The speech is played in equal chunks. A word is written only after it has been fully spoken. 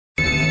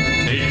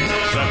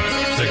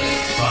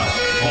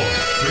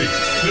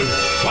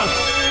Hey,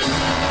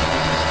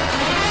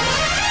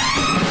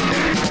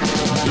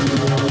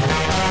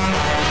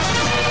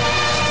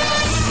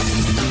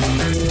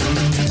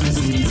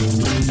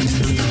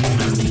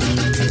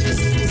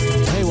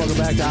 welcome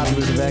back to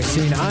Optimus the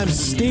Vaccine. I'm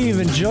Steve,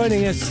 and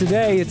joining us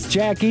today, it's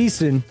Jack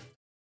Eason.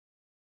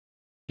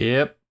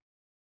 Yep.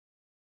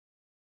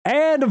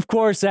 And, of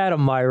course,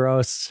 Adam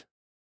Myros.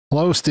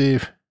 Hello,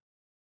 Steve.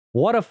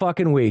 What a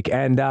fucking week.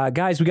 And,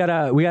 guys, we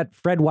got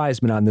Fred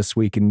Wiseman on this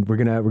week, and we're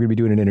gonna be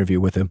doing an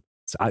interview with him.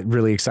 It's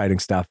really exciting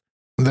stuff.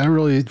 That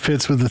really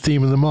fits with the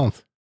theme of the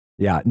month.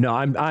 Yeah, no,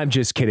 I'm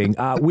just kidding.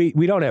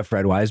 We don't have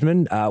Fred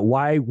Wiseman.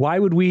 Why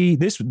would we?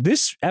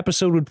 This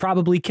episode would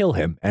probably kill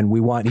him, and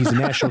he's a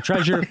national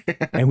treasure,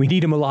 and we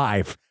need him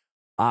alive.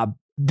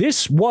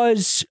 This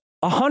was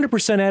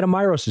 100% Adam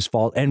Myros'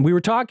 fault, and we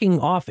were talking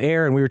off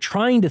air, and we were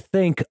trying to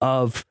think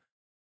of,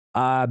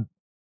 I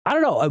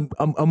don't know,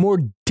 a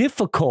more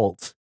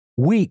difficult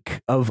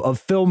week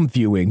of film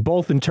viewing,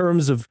 both in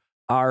terms of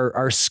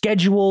our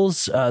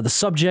schedules, the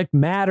subject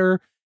matter,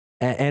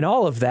 and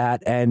all of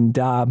that, and.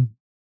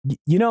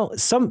 You know,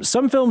 some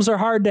films are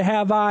hard to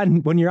have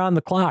on when you're on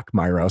the clock,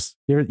 Myros.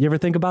 You ever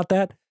think about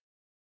that?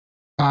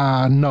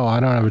 No, I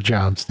don't have a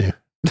job, Steve.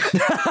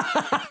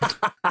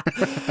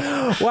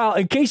 Well,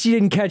 in case you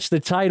didn't catch the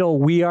title,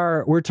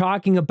 we're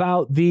talking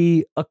about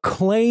the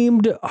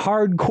acclaimed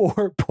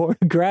hardcore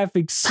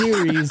pornographic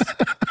series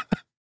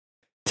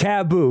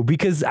Taboo,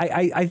 because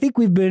I think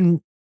we've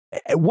been,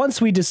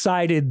 once we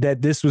decided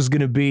that this was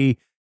going to be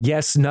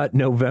Yes Nut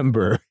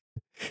November,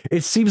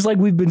 it seems like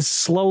we've been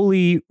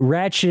slowly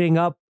ratcheting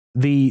up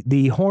the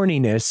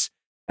horniness,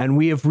 and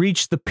we have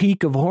reached the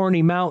peak of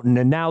Horny Mountain,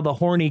 and now the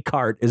horny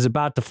cart is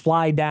about to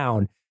fly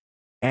down.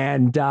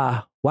 And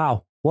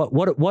wow,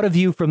 what a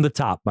view from the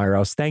top,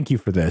 Myros. Thank you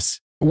for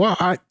this. Well,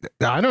 I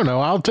don't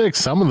know. I'll take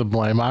some of the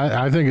blame.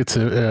 I think it's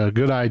a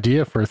good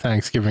idea for a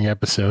Thanksgiving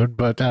episode,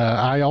 but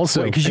I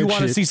also because you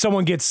want to see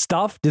someone get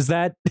stuffed. Is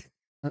that?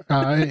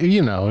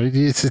 You know,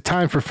 it's a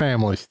time for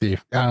family,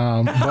 Steve.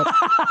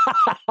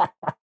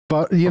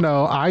 But you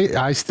know,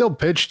 I still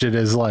pitched it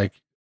as like,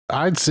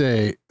 I'd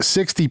say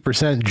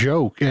 60%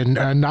 joke, and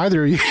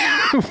neither of you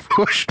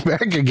pushed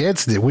back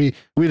against it. We'd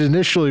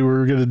initially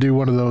were going to do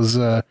one of those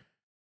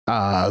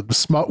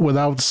smut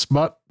without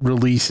smut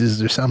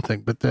releases or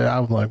something, but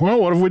I'm like,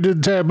 well, what if we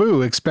did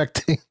Taboo,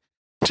 expecting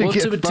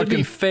to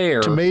be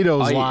fair,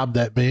 tomatoes lobbed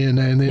at me, and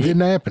it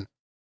didn't happen.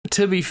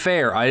 To be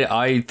fair,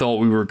 I thought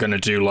we were going to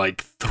do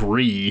like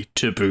 3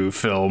 Taboo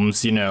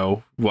films, you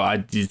know.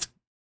 Well, it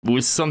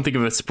was something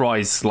of a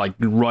surprise, like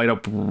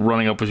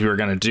running up as we were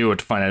going to do it,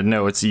 to find out,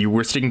 no,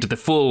 we're sticking to the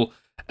full,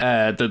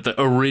 the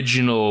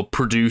original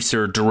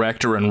producer,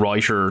 director, and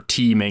writer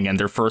teaming and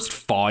their first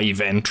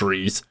 5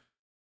 entries.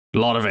 A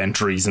lot of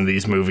entries in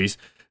these movies.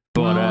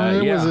 But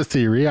it was a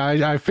theory.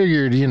 I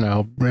figured, you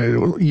know,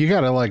 you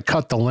got to like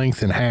cut the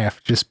length in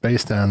half just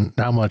based on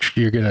how much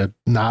you're going to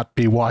not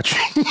be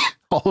watching.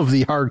 All of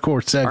the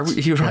hardcore sets.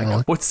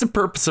 Right. What's the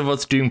purpose of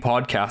us doing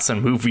podcasts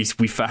and movies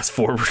we fast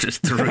forwarded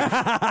through?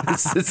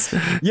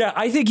 Yeah,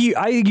 I think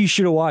you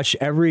should have watched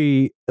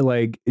every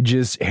like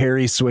just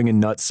hairy swinging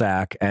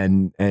nutsack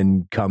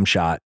and cum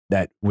shot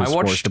that was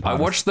forced upon us.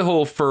 I watched the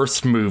whole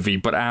first movie,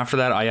 but after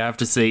that, I have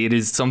to say it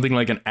is something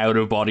like an out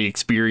of body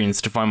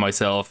experience to find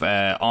myself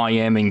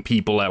IMing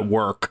people at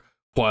work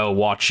while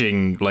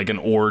watching like an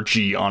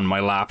orgy on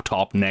my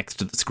laptop next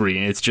to the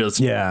screen. It's just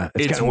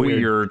it's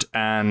weird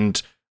and.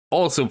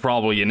 Also,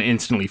 probably an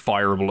instantly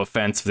fireable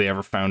offense if they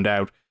ever found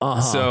out.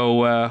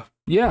 So,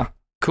 yeah,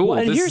 cool.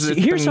 Well,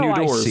 here's how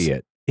I see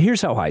it.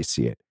 Here's how I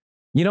see it.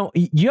 You know,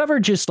 you ever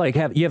just like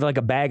have like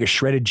a bag of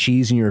shredded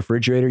cheese in your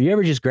refrigerator? You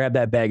ever just grab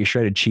that bag of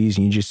shredded cheese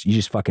and you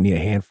just fucking eat a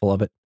handful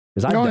of it?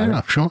 Because I've done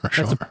it. Sure.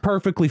 That's a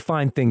perfectly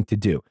fine thing to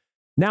do.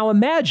 Now,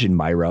 imagine,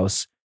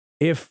 Myros,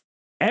 if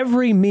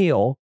every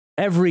meal,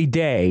 every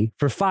day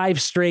for 5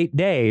 straight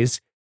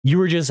days, you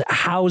were just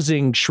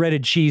housing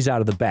shredded cheese out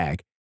of the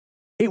bag.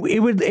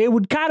 It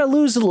would kind of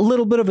lose a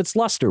little bit of its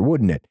luster,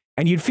 wouldn't it?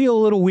 And you'd feel a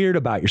little weird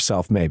about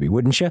yourself, maybe,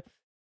 wouldn't you?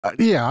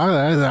 Yeah,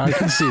 I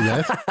can see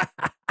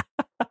that.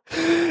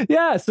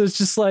 Yeah, so it's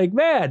just like,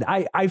 man,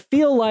 I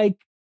feel like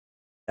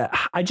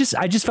I just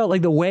felt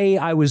like the way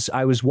I was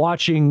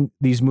watching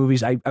these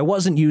movies, I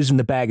wasn't using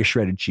the bag of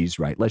shredded cheese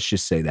right. Let's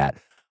just say that.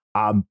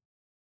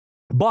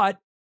 But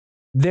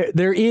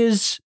there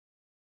is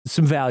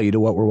some value to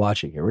what we're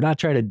watching here. We're not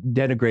trying to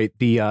denigrate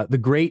the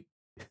great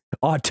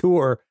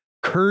auteur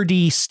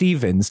Kirdy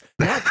Stevens,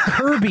 not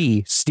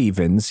Kirby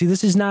Stevens. See,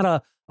 this is not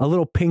a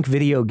little pink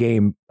video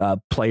game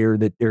player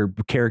or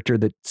character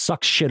that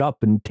sucks shit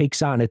up and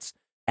takes on its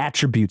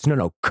attributes.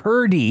 No,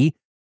 Kirdy,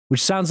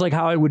 which sounds like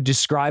how I would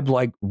describe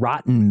like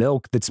rotten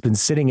milk that's been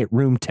sitting at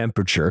room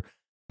temperature.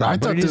 I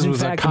thought this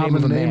was a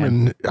common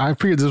name, I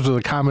figured this was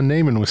a common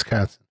name in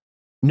Wisconsin.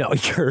 No,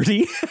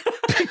 Kirdy.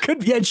 It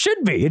could be. It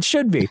should be. It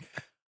should be.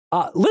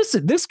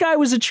 Listen, this guy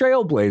was a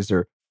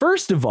trailblazer.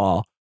 First of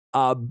all,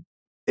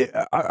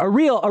 a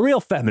real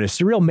feminist,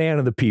 a real man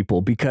of the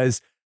people,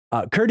 because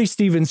Kirdy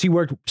Stevens, he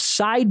worked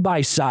side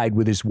by side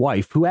with his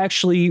wife, who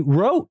actually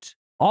wrote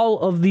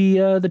all of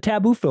the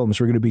Taboo films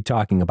we're going to be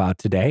talking about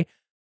today.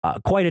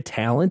 Quite a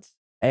talent.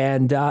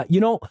 And,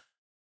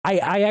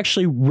 I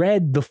actually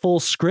read the full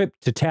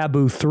script to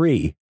Taboo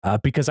 3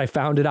 because I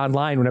found it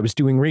online when I was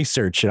doing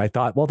research. And I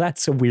thought, well,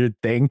 that's a weird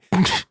thing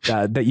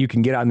that you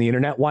can get on the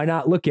internet. Why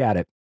not look at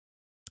it?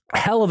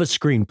 Hell of a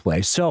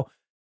screenplay. So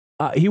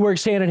he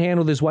works hand in hand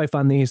with his wife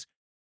on these.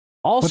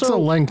 Also, what's the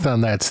length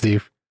on that,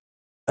 Steve?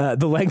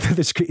 The length of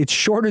this, it's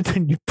shorter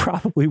than you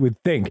probably would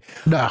think.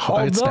 No,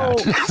 it's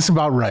not. It's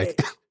about right.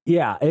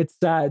 Yeah, it's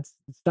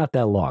not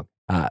that long.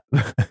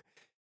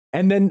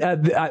 And then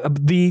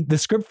the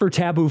script for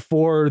Taboo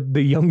for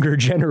the younger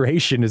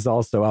generation is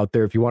also out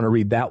there if you want to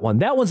read that one.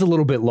 That one's a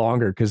little bit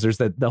longer because there's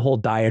the whole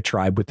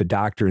diatribe with the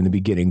doctor in the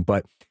beginning.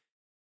 But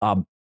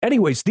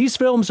anyways, these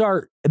films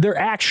they're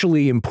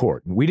actually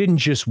important. We didn't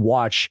just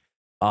watch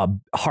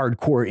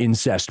hardcore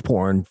incest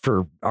porn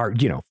for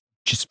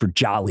just for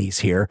jollies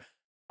here.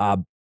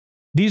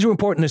 These are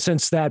important in the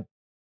sense that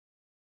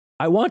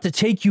I want to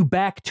take you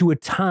back to a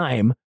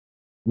time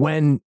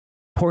when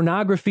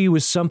pornography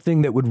was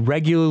something that would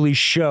regularly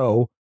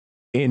show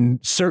in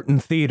certain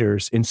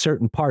theaters in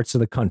certain parts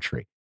of the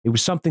country. It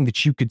was something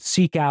that you could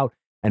seek out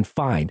and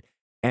find.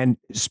 And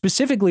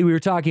specifically, we were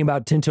talking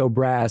about Tinto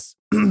Brass,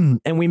 and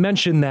we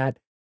mentioned that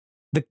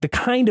the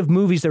kind of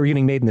movies that were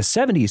getting made in the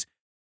 70s,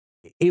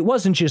 it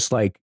wasn't just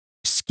like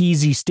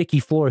skeezy,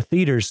 sticky floor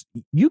theaters.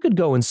 You could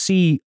go and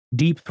see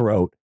Deep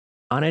Throat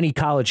on any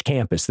college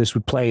campus. This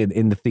would play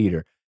in the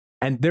theater.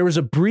 And there was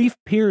a brief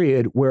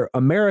period where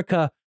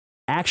America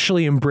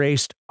actually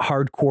embraced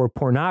hardcore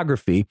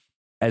pornography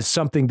as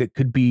something that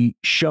could be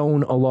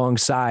shown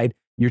alongside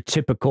your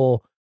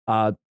typical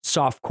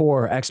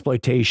softcore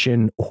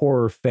exploitation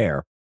horror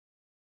fare.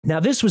 Now,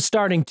 this was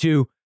starting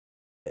to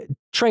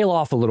trail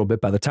off a little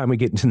bit by the time we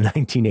get into the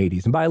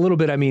 1980s. And by a little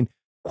bit, I mean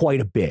quite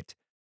a bit.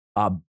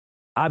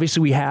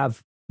 Obviously, we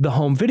have the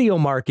home video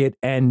market,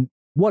 and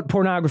what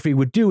pornography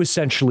would do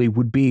essentially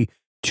would be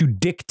to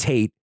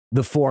dictate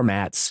the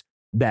formats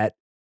that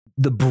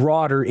the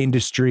broader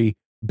industry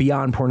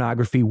beyond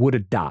pornography would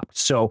adopt.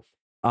 So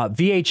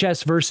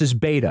VHS versus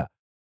beta.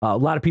 A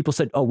lot of people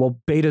said, oh, well,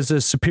 beta's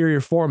a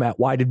superior format.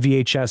 Why did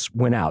VHS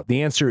win out?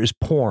 The answer is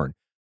porn.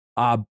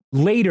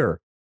 Later,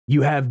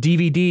 you have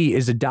DVD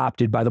is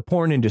adopted by the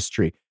porn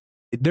industry.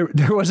 There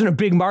wasn't a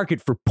big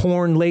market for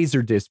porn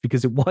laserdisc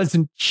because it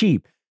wasn't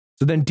cheap.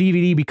 So then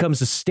DVD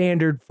becomes a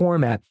standard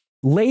format.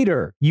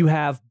 Later, you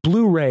have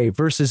Blu-ray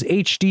versus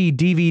HD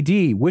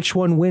DVD. Which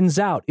one wins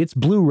out? It's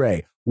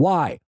Blu-ray.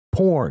 Why?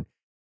 Porn.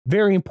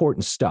 Very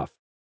important stuff.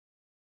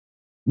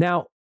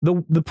 Now,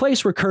 the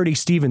place where Kirdy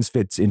Stevens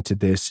fits into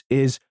this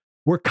is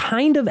we're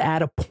kind of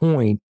at a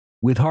point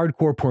with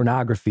hardcore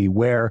pornography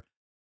where,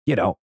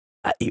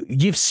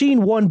 you've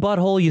seen one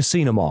butthole, you've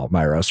seen them all,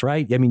 Myros,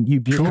 right? I mean,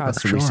 you're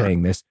constantly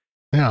saying this.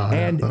 Yeah.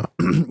 And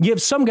you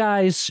have some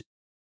guys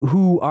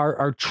who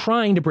are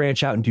trying to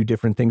branch out and do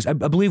different things. I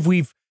believe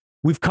we've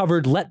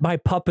covered Let My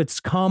Puppets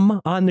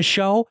Come on the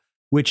show,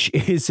 which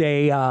is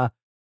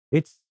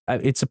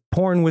it's a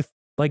porn with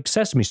like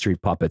Sesame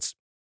Street puppets.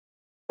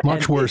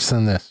 Much worse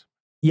than this.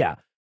 Yeah.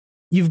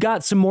 You've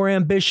got some more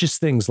ambitious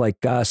things like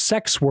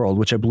Sex World,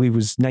 which I believe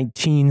was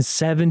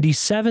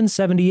 1977,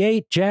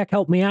 78. Jack,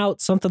 help me out.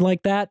 Something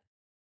like that.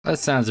 That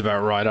sounds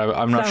about right.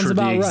 I'm not sure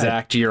the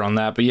exact year on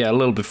that, but yeah, a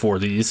little before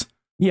these.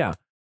 Yeah.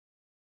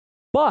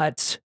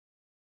 But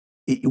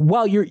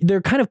while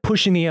they're kind of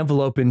pushing the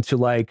envelope into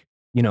like,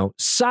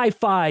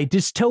 sci-fi,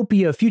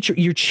 dystopia, future,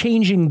 you're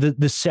changing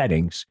the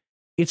settings.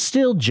 It's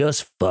still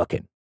just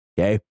fucking.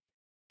 Okay.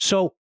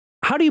 So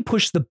how do you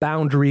push the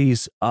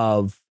boundaries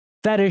of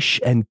fetish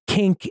and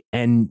kink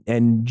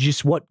and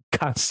just what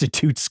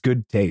constitutes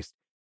good taste?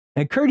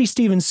 And Kirdy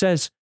Stevens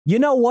says, you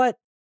know what?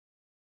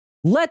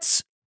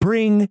 Let's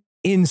bring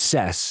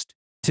incest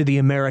to the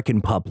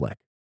American public.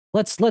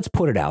 Let's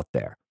put it out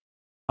there.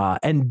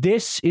 And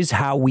this is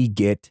how we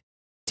get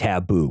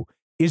Taboo.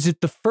 Is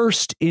it the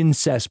first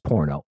incest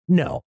porno?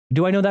 No.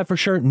 Do I know that for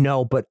sure?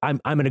 No, but I'm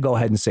going to go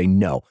ahead and say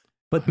no.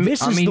 But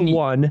this is the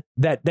one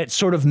that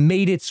sort of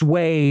made its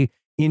way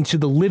into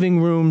the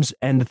living rooms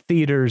and the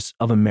theaters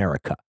of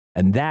America.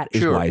 And that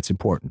is why it's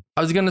important.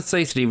 I was going to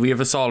say, Steve, we have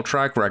a solid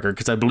track record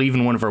because I believe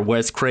in one of our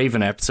Wes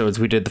Craven episodes,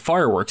 we did The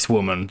Fireworks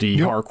Woman, the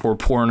hardcore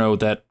porno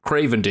that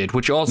Craven did,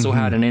 which also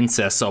had an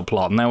incest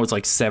subplot. And that was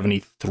like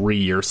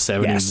 73 or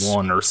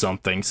 71 or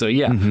something. So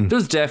yeah,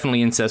 there's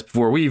definitely incest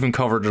before. We even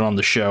covered it on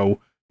the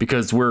show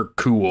because we're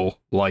cool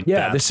like that.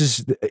 Yeah, this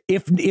is,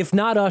 if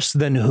not us,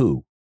 then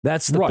who?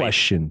 That's the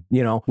question,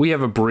 We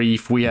have a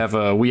brief, we have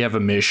a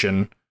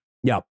mission.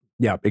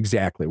 Yep,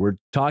 exactly. We're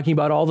talking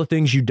about all the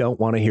things you don't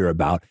want to hear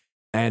about.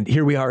 And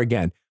here we are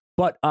again.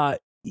 But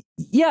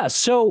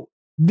so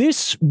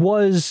this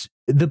was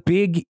the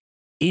big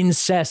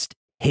incest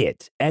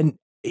hit. And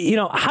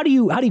how do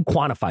you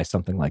quantify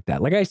something like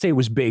that? Like I say, it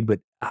was big, but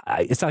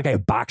it's not like I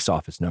have box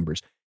office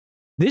numbers.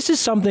 This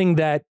is something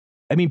that,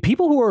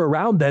 people who are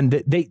around then,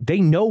 they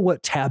know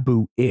what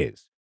Taboo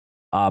is.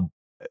 A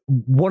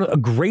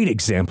great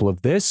example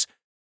of this,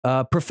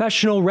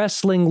 professional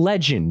wrestling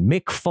legend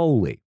Mick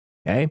Foley.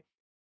 Okay,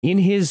 in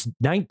his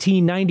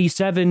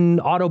 1997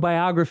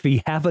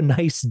 autobiography, Have a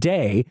Nice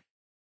Day,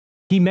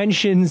 he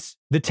mentions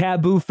the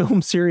Taboo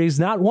film series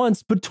not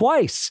once, but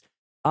twice.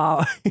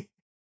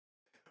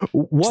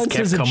 Once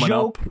as a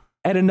joke,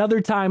 at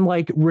another time,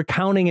 like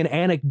recounting an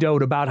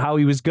anecdote about how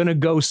he was going to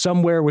go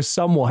somewhere with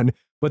someone,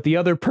 but the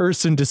other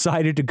person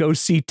decided to go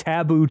see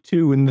Taboo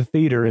 2 in the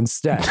theater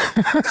instead.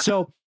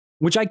 So,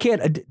 which I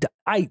can't,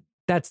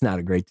 that's not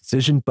a great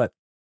decision, but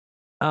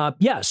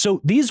yeah.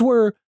 So these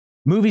were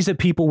movies that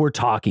people were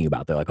talking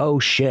about. They're like, oh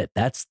shit,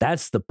 that's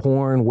the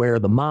porn where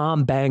the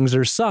mom bangs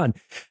her son.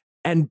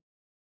 And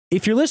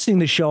if you're listening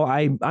to the show,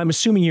 I'm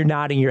assuming you're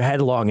nodding your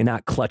head along and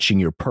not clutching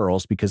your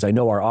pearls because I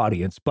know our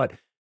audience. But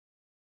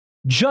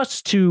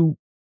just to,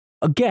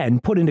 again,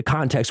 put into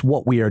context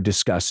what we are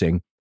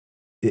discussing,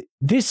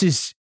 this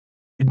is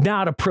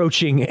not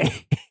approaching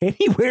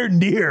anywhere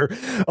near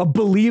a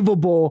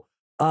believable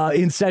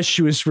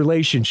incestuous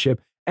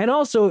relationship. And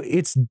also,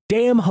 it's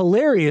damn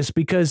hilarious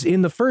because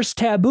in the first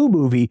Taboo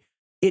movie,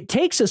 it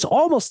takes us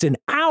almost an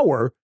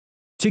hour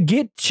to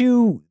get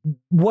to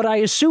what I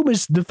assume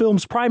is the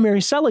film's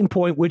primary selling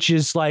point, which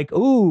is like,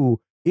 ooh,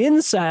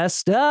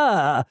 incest.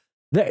 The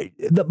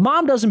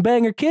mom doesn't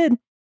bang her kid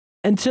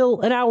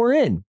until an hour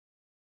in.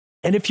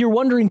 And if you're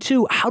wondering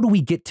too, how do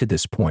we get to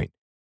this point?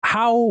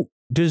 How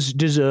does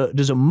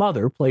a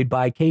mother played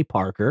by Kay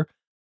Parker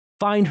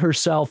find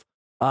herself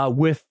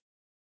with,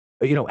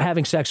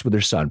 having sex with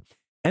her son?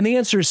 And the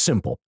answer is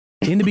simple.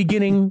 In the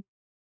beginning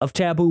of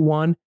Taboo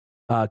 1,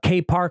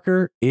 Kay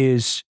Parker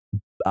is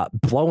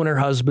blowing her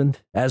husband,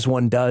 as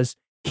one does.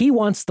 He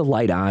wants the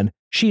light on.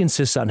 She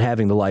insists on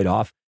having the light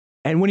off.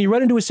 And when you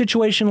run into a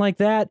situation like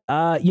that,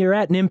 you're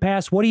at an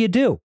impasse. What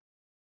do?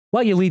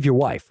 Well, you leave your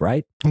wife,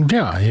 right?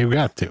 Yeah, you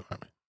got to.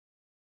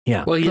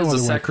 Yeah. Well, he has a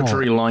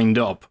secretary lined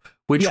up,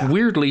 which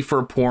weirdly for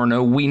a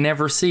porno we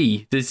never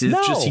see. This is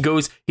just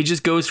he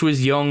just goes to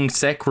his young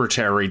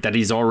secretary that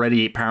he's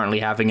already apparently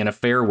having an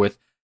affair with.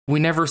 We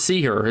never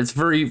see her. It's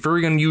very,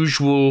 very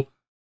unusual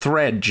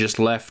thread just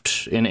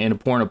left in a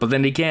porno. But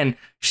then again,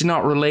 she's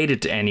not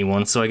related to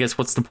anyone, so I guess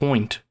what's the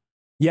point?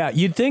 Yeah,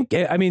 you'd think.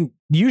 I mean,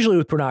 usually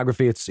with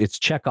pornography, it's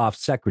Chekhov's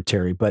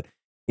secretary, but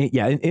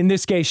yeah, in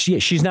this case,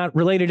 she's not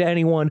related to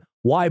anyone.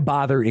 Why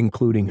bother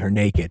including her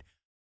naked?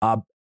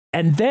 And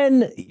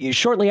then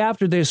shortly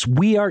after this,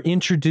 we are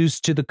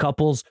introduced to the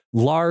couple's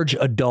large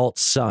adult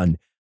son.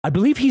 I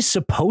believe he's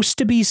supposed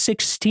to be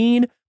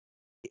 16.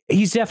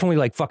 He's definitely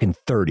like fucking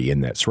 30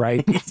 in this,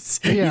 right? He's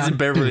in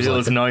Beverly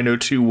Hills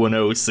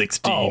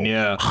 9021016.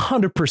 Yeah,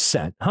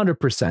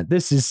 100%.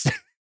 This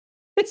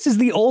is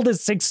the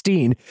oldest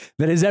 16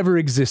 that has ever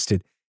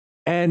existed,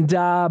 and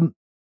I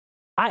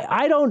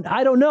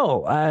don't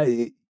know.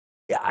 I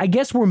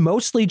guess we're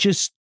mostly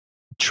just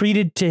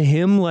treated to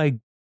him like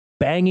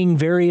banging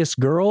various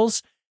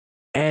girls,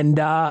 and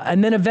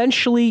then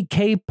eventually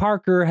Kay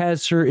Parker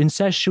has her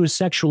incestuous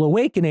sexual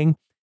awakening,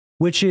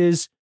 which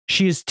is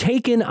she is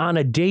taken on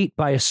a date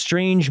by a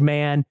strange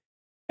man,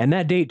 and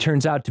that date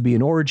turns out to be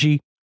an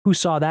orgy. Who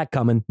saw that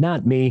coming?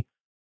 Not me.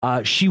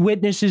 She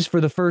witnesses for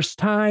the first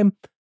time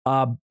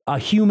a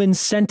human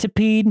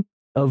centipede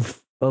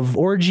of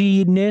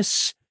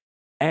orgy-ness,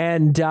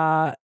 and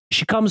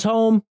she comes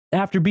home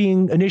after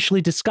being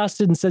initially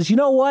disgusted and says, you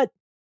know what?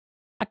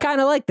 I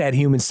kind of like that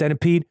human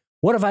centipede.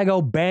 What if I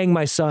go bang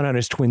my son on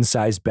his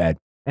twin-sized bed?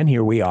 And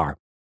here we are.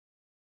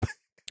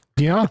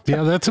 Yeah,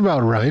 that's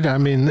about right. I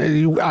mean,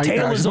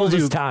 tale as old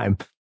as time.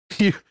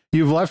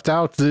 You've left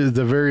out the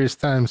various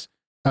times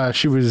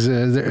she was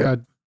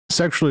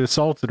sexually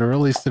assaulted, or at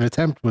least an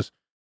attempt was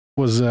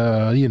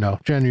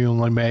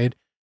genuinely made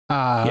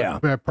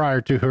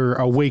prior to her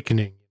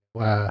awakening.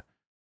 I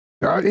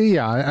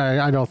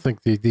don't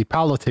think the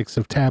politics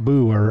of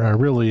Taboo are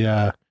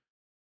really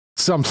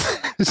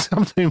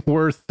something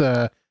worth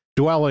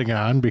dwelling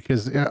on,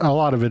 because a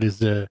lot of it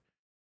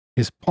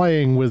is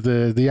playing with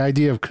the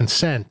idea of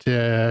consent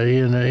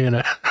in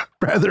a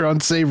rather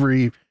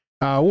unsavory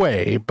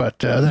way.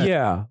 But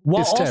while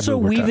also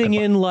weaving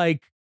in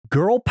like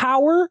girl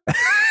power,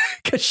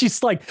 because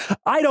she's like,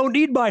 I don't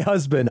need my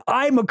husband.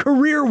 I'm a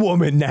career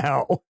woman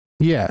now.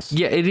 Yes.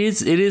 Yeah, it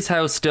is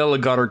how Stella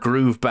got her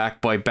groove back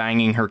by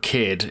banging her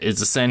kid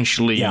is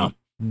essentially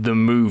the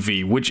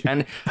movie, which,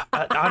 and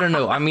I don't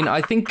know. I mean,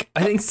 I think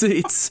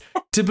it's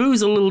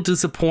Taboo's a little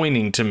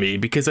disappointing to me,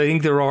 because I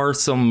think there are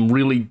some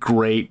really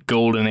great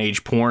golden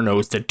age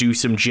pornos that do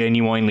some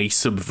genuinely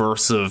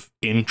subversive,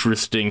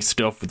 interesting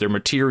stuff with their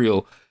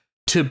material.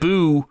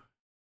 Taboo,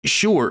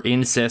 sure,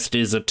 incest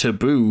is a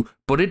taboo,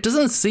 but it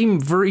doesn't seem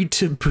very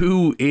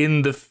taboo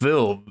in the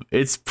film.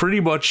 It's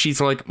pretty much,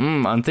 she's like,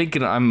 I'm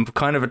thinking I'm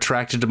kind of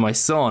attracted to my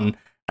son.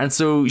 And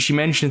so she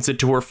mentions it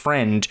to her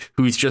friend,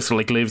 who's just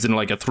like lives in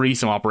like a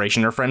threesome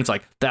operation. Her friend's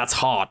like, that's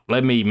hot.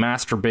 Let me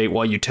masturbate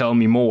while you tell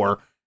me more.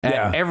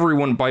 And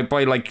everyone, by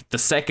like the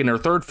second or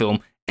third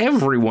film,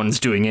 everyone's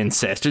doing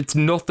incest. It's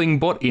nothing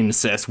but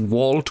incest,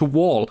 wall to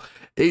wall.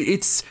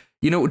 It's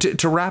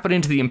to wrap it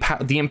into the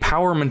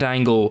empowerment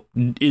angle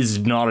is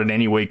not in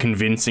any way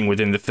convincing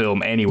within the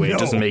film anyway. No. It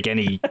doesn't make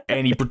any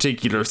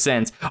particular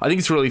sense. I think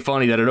it's really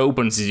funny that it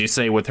opens, as you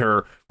say, with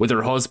her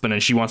husband,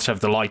 and she wants to have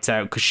the lights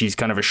out because she's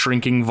kind of a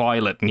shrinking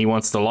violet and he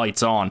wants the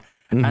lights on.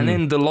 Mm-hmm. And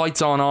then the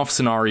lights on off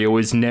scenario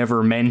is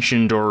never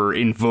mentioned or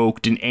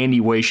invoked in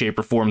any way, shape,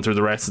 or form through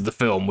the rest of the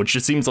film, which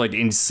just seems like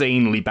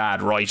insanely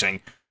bad writing.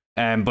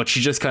 But she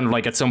just kind of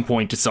like at some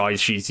point decides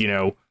she's,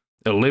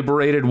 a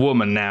liberated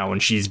woman now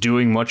and she's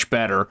doing much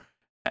better.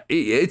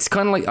 It's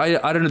kind of like,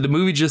 I don't know, the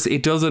movie just,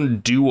 it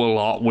doesn't do a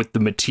lot with the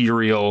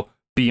material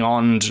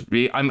beyond,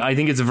 I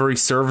think it's a very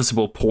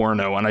serviceable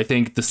porno, and I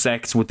think the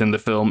sex within the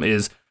film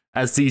is,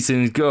 as these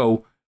things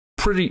go,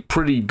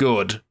 pretty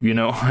good.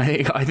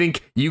 I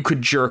think you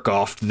could jerk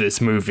off to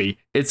this movie.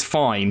 It's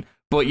fine,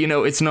 but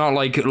it's not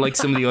like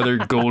some of the other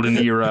golden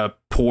era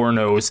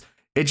pornos.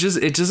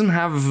 It doesn't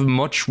have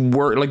much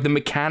work. Like, the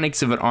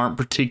mechanics of it aren't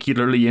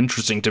particularly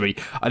interesting to me.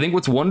 I think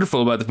what's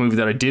wonderful about the movie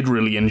that I did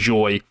really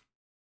enjoy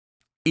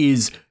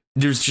is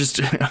there's just,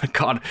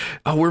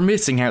 we're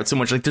missing out so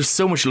much. Like, there's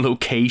so much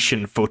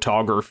location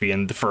photography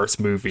in the first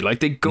movie. Like,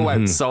 they go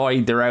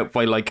outside, they're out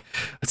by like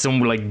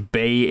some like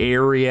bay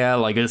area,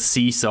 like a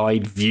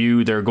seaside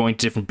view. They're going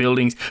to different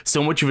buildings.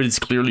 So much of it is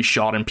clearly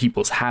shot in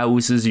people's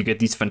houses. You get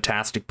these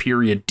fantastic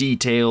period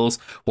details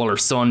while her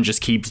son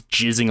just keeps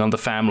jizzing on the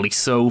family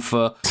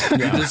sofa.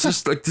 Yeah. There's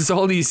just like, there's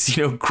all these,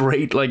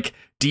 great like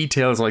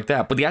details like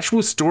that. But the actual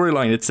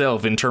storyline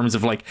itself, in terms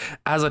of like,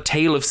 as a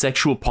tale of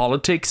sexual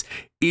politics,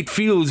 it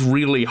feels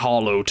really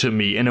hollow to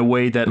me in a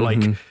way that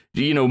like,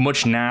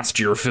 much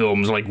nastier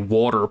films like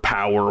Water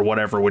Power or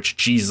whatever, which,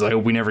 Jesus, I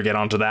hope we never get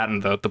onto that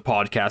in the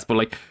podcast, but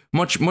like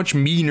much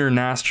meaner,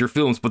 nastier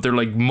films, but they're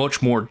like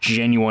much more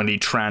genuinely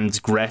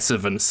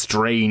transgressive and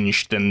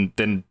strange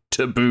than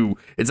Taboo.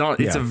 It's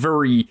a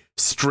very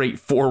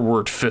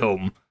straightforward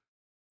film.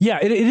 Yeah,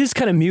 it is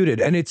kind of muted,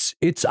 and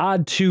it's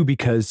odd too,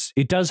 because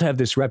it does have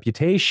this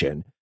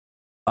reputation,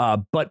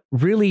 but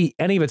really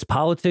any of its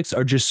politics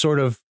are just sort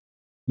of,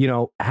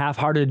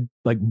 half-hearted,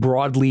 like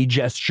broadly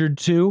gestured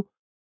to,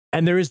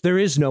 and there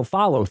is no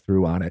follow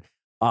through on it.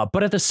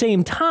 But at the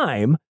same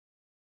time,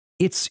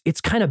 it's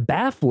kind of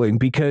baffling,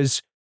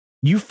 because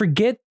you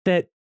forget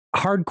that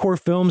hardcore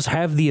films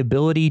have the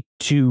ability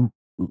to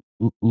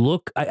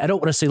look, I don't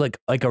want to say like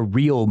a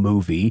real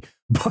movie,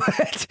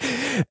 but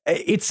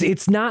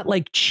it's not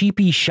like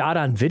cheapy shot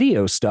on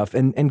video stuff.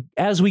 And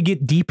as we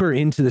get deeper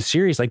into the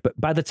series, like, but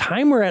by the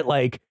time we're at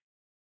like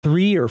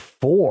 3 or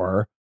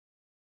 4,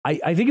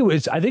 I think it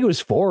was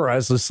 4. I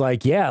was just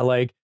like, yeah,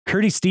 like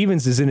Kirdy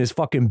Stevens is in his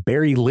fucking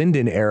Barry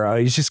Lyndon era.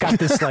 He's just got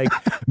this like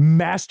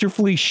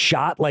masterfully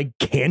shot like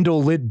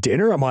candlelit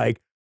dinner. I'm like,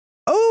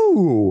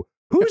 oh,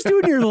 who's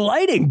doing your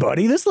lighting,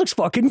 buddy? This looks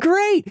fucking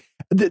great.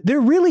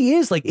 There really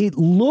is, like, it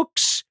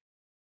looks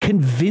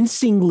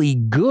convincingly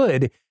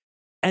good.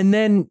 And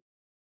then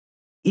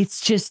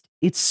it's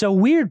so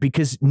weird,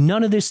 because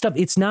none of this stuff,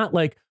 it's not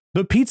like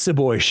the pizza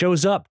boy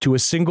shows up to a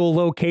single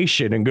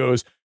location and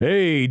goes,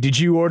 hey, did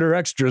you order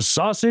extra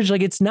sausage?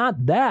 Like, it's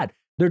not that.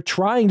 They're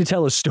trying to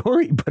tell a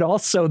story, but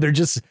also they're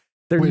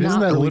Wait, not isn't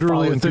that really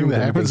literally a thing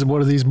that happens in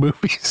one of these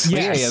movies?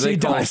 Yes, yeah, they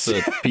call it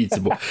the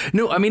pizza boy.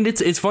 No, I mean,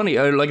 it's funny.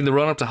 Like, in the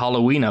run up to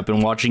Halloween, I've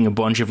been watching a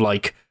bunch of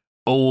like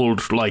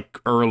old, like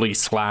early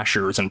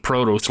slashers and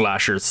proto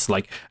slashers,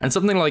 like, and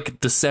something like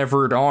The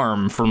Severed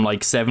Arm from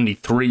like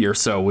 73 or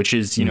so, which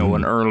is,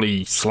 an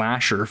early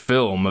slasher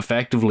film,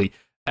 effectively.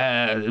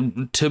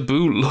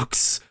 Taboo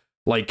looks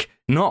like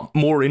not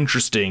more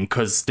interesting,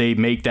 because they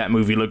make that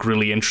movie look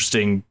really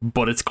interesting,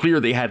 but it's clear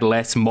they had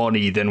less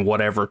money than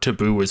whatever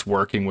Taboo is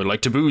working with.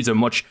 Like, Taboo is a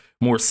much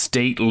more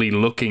stately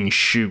looking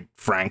shoot,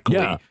 frankly.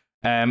 Yeah.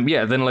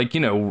 Than like,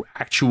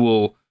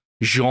 actual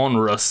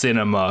genre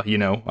cinema,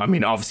 I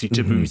mean, obviously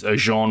Taboo's a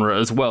genre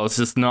as well. It's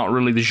just not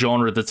really the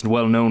genre that's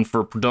well known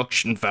for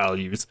production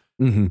values.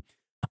 Mm-hmm.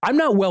 I'm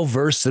not well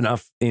versed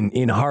enough in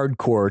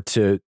hardcore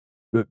to,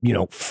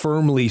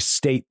 firmly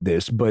state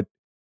this, but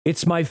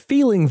it's my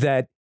feeling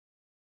that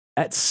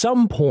at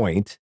some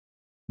point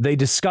they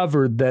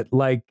discovered that,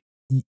 like,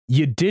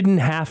 you didn't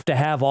have to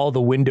have all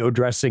the window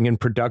dressing and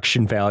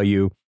production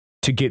value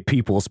to get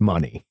people's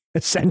money.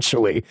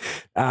 Essentially,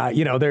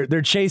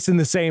 they're chasing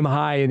the same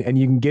high, and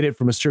you can get it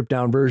from a stripped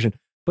down version.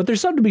 But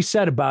there's something to be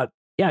said about,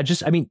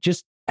 just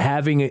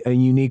having a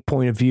unique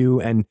point of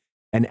view and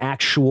an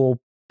actual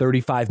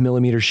 35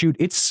 millimeter shoot.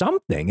 It's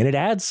something, and it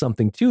adds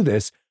something to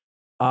this.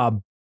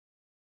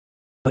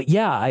 But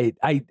yeah,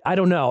 I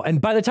don't know. And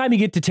by the time you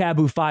get to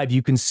Taboo 5,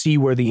 you can see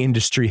where the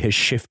industry has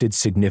shifted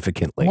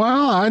significantly.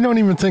 Well, I don't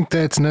even think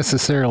that's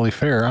necessarily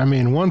fair. I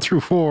mean, 1 through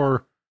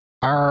 4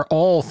 are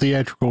all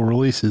theatrical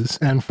releases,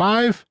 and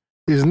 5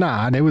 is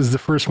not. It was the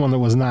first one that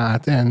was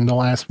not, and the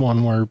last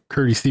one where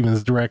Kirdy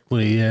Stevens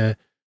directly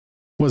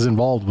was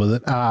involved with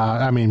it.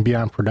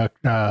 Beyond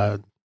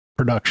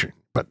production.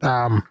 But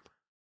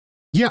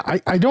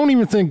I don't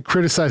even think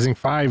criticizing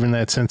 5 in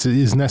that sense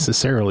is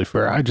necessarily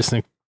fair. I just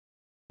think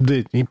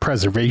the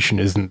preservation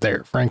isn't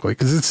there, frankly,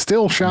 because it's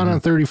still shot on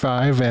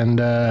 35,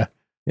 and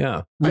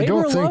Yeah. I don't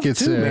Labor of think love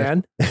it's too,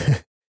 man.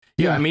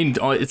 Yeah, I mean,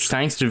 it's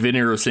thanks to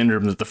Vinegar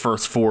Syndrome that the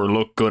first four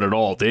look good at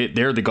all.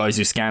 They're the guys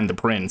who scanned the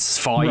prints.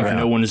 Five,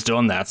 no one has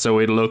done that, so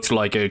it looks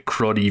like a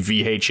cruddy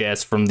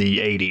VHS from the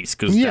 80s.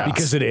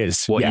 Because it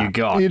is. What you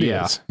got. It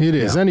is.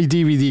 Any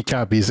DVD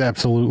copy is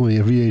absolutely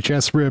a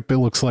VHS rip. It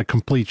looks like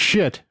complete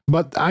shit.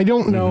 But I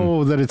don't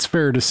know that it's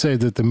fair to say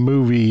that the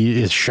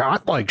movie is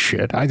shot like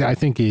shit. I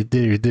think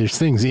there's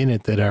things in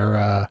it that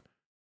are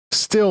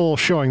still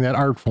showing that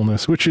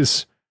artfulness, which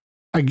is...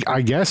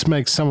 I guess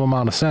makes some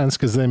amount of sense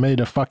because they made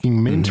a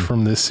fucking mint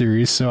from this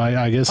series. So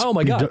I guess oh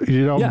my God.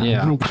 You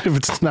don't if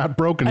it's not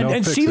broken,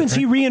 and Stevens,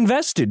 he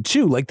reinvested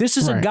too. Like this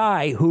is a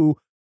guy who,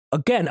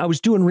 again, I was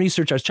doing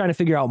research. I was trying to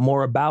figure out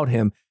more about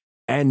him,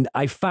 and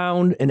I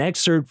found an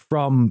excerpt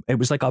from it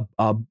was like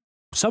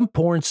some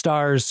porn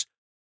star's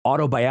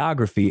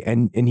autobiography,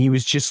 and he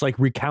was just like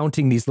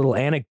recounting these little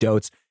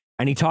anecdotes,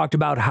 and he talked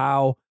about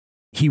how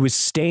he was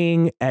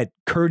staying at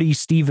Kirdy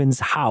Stevens'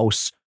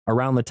 house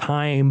around the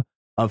time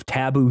of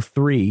Taboo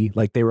 3,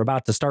 like they were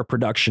about to start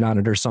production on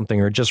it or something,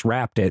 or just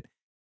wrapped it.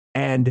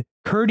 And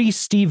Kirdy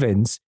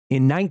Stevens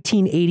in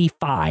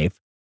 1985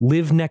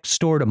 lived next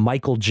door to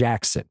Michael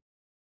Jackson.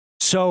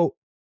 So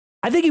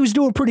I think he was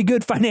doing pretty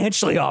good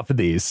financially off of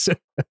these.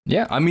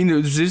 Yeah, I mean,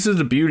 this is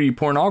the beauty of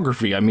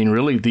pornography. I mean,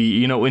 really,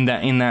 in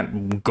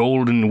that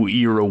golden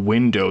era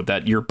window,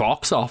 that your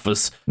box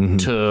office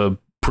to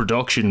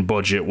production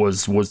budget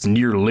was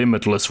near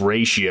limitless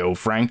ratio,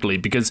 frankly,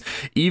 because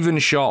even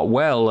shot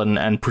well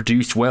and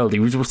produced well,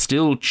 these were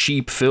still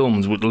cheap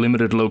films with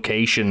limited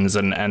locations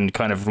and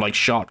kind of like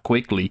shot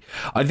quickly.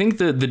 I think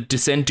the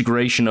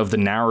disintegration of the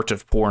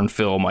narrative porn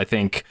film, I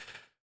think,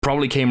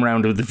 probably came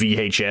around to the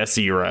VHS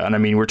era. And I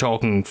mean, we're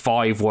talking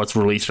 5 what's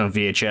released on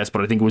VHS,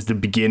 but I think it was the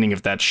beginning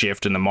of that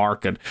shift in the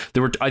market.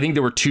 I think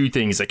there were two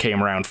things that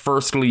came around.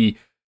 Firstly,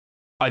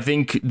 I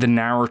think the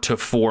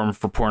narrative form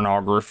for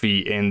pornography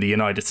in the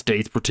United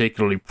States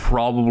particularly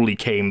probably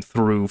came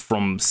through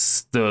from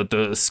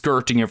the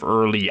skirting of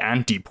early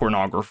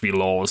anti-pornography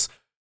laws,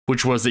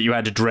 which was that you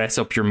had to dress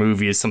up your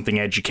movie as something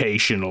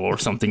educational or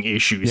something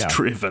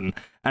issues-driven.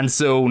 And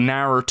so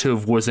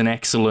narrative was an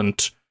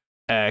excellent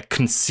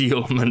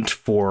concealment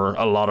for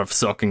a lot of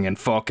sucking and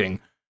fucking.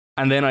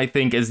 And then I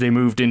think as they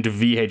moved into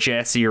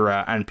VHS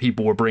era and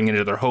people were bringing it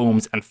to their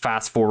homes and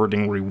fast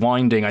forwarding,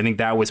 rewinding, I think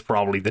that was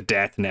probably the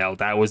death knell.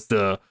 That was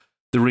the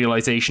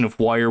realization of,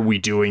 why are we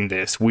doing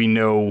this? We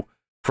know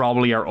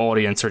probably our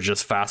audience are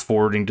just fast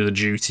forwarding to the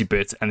juicy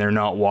bits and they're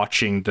not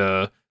watching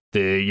the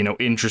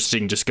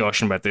interesting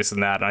discussion about this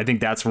and that. And I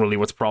think that's really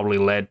what's probably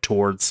led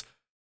towards,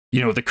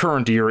 the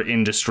current era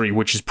industry,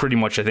 which is pretty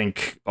much, I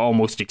think,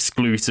 almost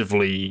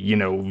exclusively,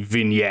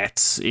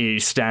 vignettes,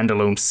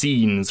 standalone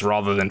scenes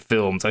rather than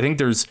films. I think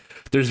there's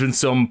been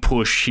some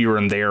push here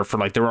and there for,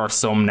 like, there are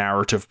some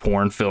narrative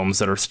porn films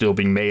that are still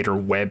being made, or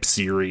web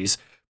series,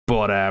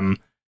 but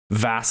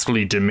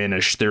vastly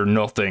diminished. They're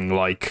nothing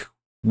like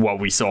what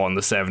we saw in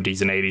the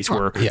 70s and 80s,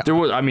 where there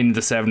was, I mean, the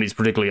 70s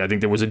particularly, I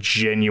think there was a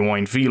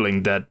genuine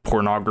feeling that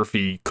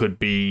pornography could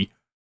be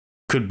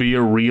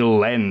a real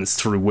lens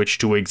through which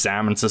to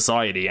examine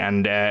society,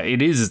 and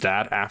it is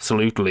that,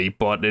 absolutely,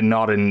 but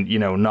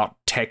not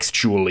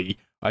textually.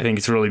 I think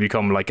it's really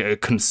become like a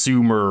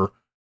consumer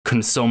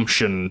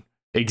consumption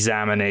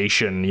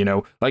examination,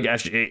 like,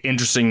 actually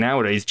interesting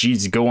nowadays.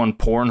 Geez, go on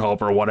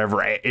Pornhub or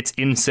whatever, it's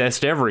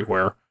incest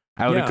everywhere,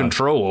 out of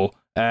control.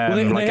 Well,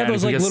 they have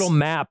those little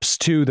maps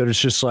too that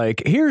it's just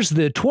like, here's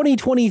the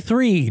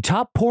 2023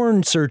 top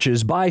porn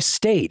searches by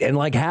state, and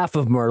like half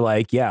of them are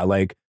like,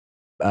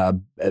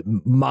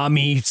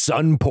 mommy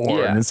son porn.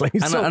 Yeah. It's like,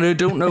 and I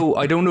don't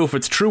know if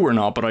it's true or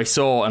not, but I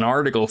saw an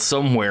article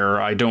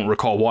somewhere, I don't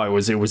recall why,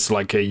 it was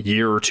like a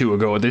year or two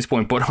ago at this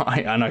point, but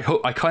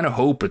I kind of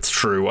hope it's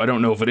true. I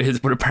don't know if it is,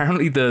 but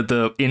apparently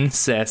the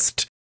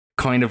incest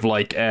kind of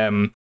like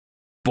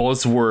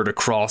buzzword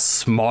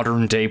across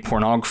modern day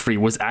pornography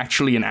was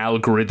actually an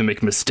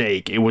algorithmic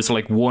mistake. It was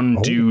like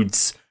one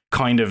dude's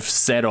kind of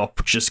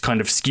setup just kind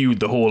of skewed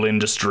the whole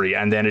industry,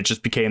 and then it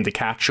just became the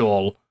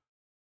catch-all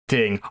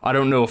thing. I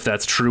don't know if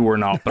that's true or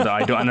not, but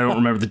I don't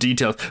remember the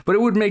details, but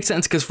it would make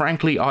sense, because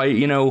frankly, I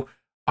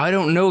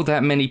don't know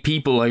that many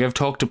people. Like, I've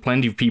talked to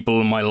plenty of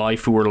people in my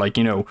life who are like,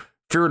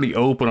 fairly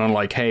open on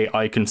like, hey,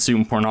 I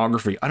consume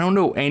pornography. I don't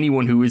know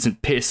anyone who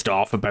isn't pissed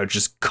off about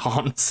just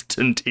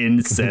constant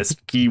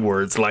incest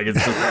keywords. Like,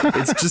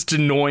 it's just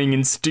annoying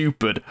and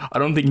stupid. I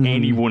don't think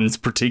anyone's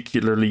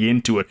particularly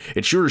into it.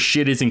 It sure as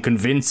shit isn't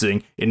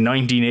convincing in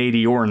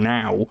 1980 or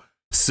now.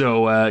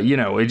 So,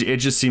 it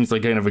just seems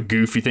like kind of a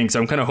goofy thing. So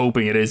I'm kind of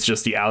hoping it is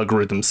just the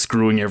algorithm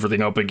screwing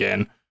everything up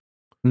again.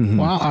 Mm-hmm.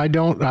 Well, I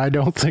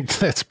don't think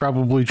that's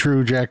probably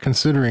true, Jack,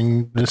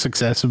 considering the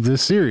success of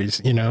this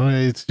series.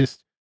 It's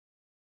just,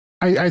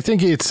 I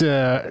think it's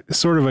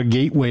sort of a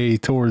gateway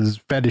towards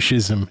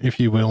fetishism, if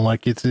you will.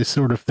 Like, it's this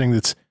sort of thing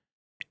that's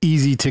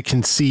easy to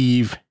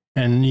conceive,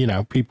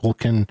 and, people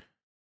can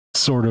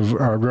sort of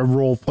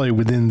role play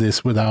within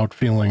this without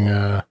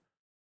feeling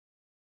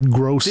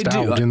grossed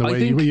out in the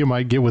way you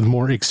might get with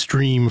more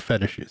extreme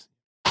fetishes.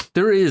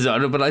 There is,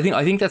 but I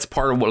think that's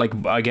part of what,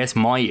 like, I guess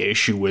my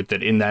issue with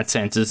it in that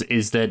sense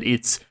is that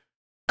it's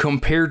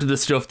compared to the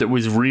stuff that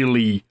was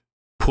really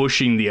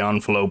pushing the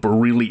envelope or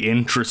really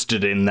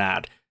interested in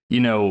that. You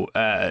know,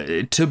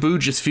 Taboo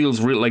just feels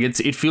real, like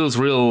it feels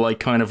real, like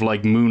kind of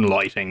like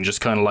moonlighting,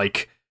 just kind of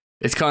like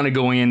it's kind of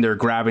going in there,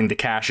 grabbing the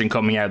cash and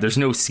coming out. There's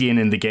no skin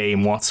in the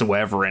game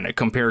whatsoever in it,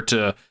 compared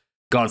to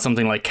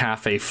something like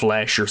Cafe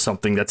Flesh or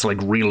something that's like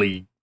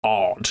really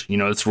odd. You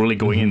know, it's really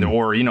going in there.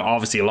 Or, you know,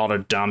 obviously a lot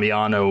of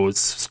Damiano's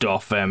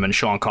stuff and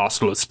Sean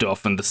Costello's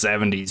stuff in the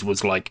 70s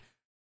was like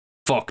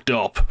fucked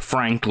up,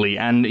 frankly.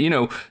 And, you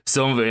know,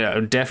 some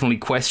definitely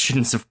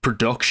questions of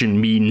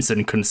production means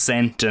and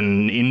consent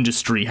and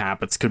industry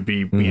habits could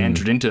be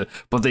entered into,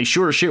 but they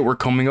sure as shit were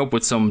coming up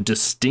with some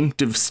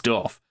distinctive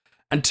stuff.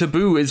 And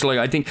Taboo is like,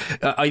 I think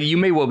you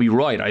may well be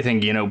right, I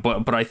think, you know,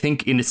 but I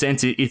think in a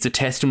sense it's a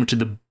testament to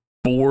the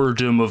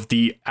boredom of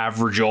the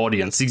average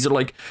audience. These are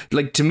like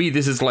to me,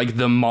 this is like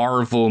the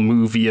Marvel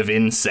movie of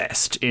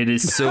incest. It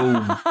is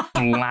so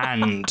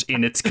bland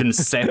in its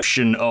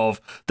conception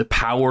of the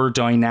power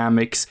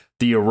dynamics,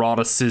 the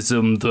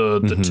eroticism,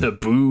 the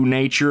taboo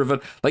nature of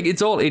it. Like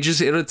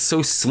it's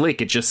so slick.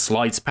 It just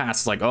slides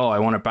past. It's like, oh, I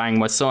want to bang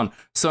my son.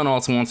 Son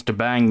also wants to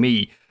bang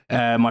me.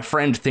 My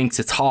friend thinks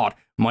it's hot.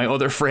 My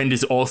other friend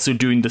is also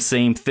doing the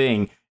same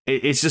thing.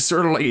 It's just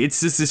sort of like,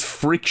 it's just this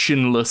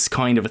frictionless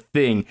kind of a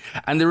thing.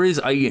 And there is,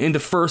 in the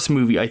first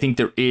movie, I think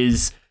there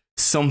is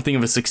something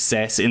of a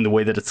success in the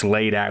way that it's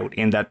laid out,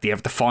 in that they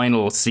have the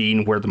final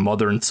scene where the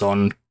mother and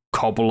son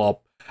couple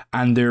up,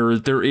 and there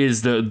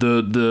is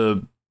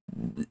the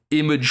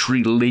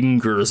imagery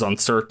lingers on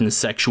certain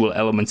sexual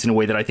elements in a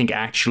way that I think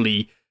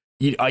actually,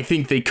 I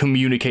think they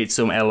communicate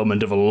some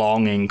element of a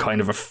longing, kind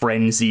of a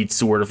frenzied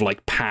sort of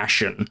like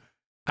passion.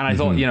 And I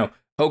thought, you know,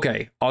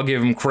 okay, I'll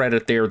give him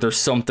credit there. There's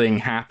something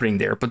happening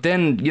there. But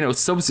then, you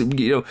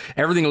know,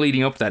 everything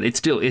leading up to that,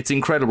 it's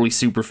incredibly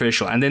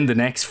superficial. And then the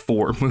next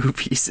 4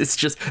 movies, it's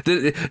just,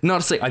 not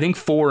to say, I think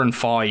 4 and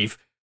 5,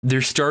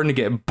 they're starting to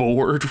get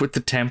bored with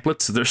the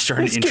template, so they're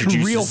starting to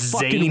introduce real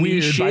fucking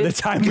weird shit by the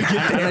time we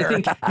get there.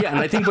 And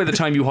I think by the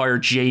time you hire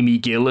Jamie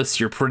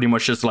Gillis, you're pretty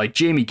much just like,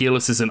 Jamie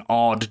Gillis is an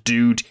odd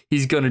dude.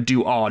 He's gonna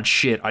do odd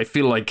shit. I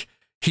feel like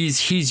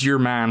he's your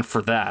man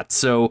for that.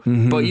 So,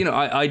 but you know,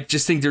 I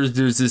just think there's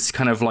this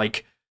kind of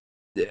like,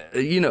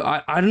 you know,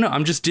 I don't know.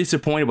 I'm just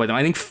disappointed by them.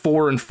 I think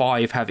 4 and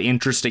 5 have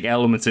interesting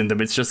elements in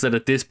them. It's just that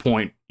at this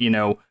point, you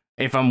know,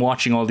 if I'm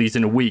watching all these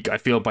in a week, I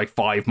feel by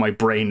 5 my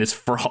brain is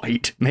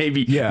fried.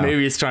 Maybe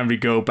it's time to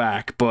go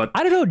back. But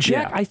I don't know,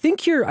 Jack. Yeah. I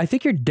think you're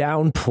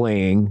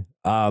downplaying,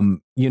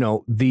 you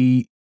know,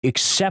 the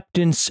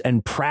acceptance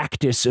and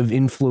practice of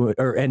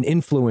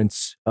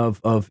influence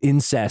of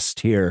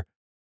incest here.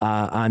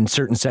 On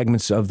certain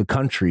segments of the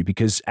country,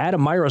 because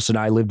Adam Myros and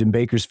I lived in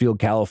Bakersfield,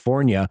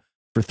 California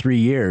for 3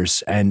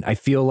 years. And I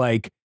feel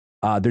like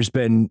there's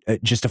been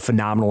just a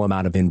phenomenal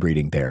amount of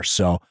inbreeding there.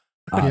 So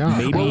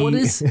maybe well,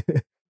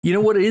 you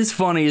know, what is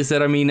funny is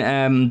that, I mean,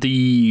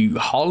 the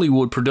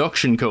Hollywood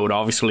production code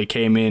obviously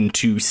came in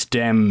to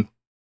stem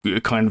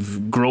kind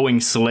of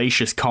growing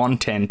salacious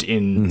content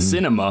in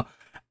cinema.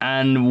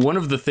 And one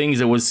of the things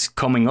that was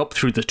coming up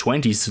through the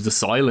 20s, the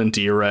silent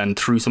era, and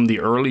through some of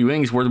the early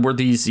wings were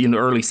these, you know,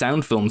 early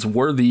sound films,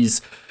 were these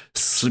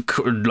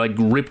like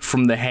ripped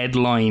from the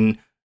headline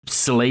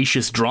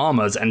salacious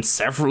dramas, and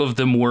several of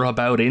them were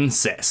about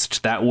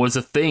incest. That was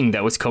a thing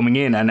that was coming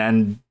in,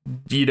 and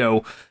you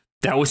know,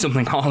 that was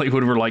something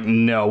Hollywood were like,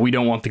 no, we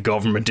don't want the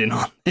government in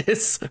on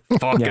this.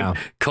 Fucking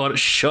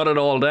shut it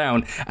all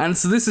down. And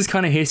so this is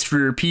kind of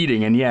history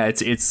repeating, and yeah,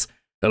 it's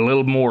a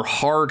little more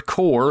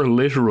hardcore,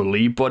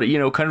 literally, but, you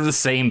know, kind of the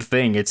same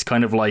thing. It's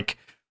kind of like,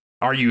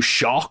 are you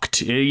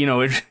shocked? You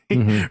know, it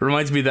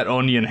reminds me of that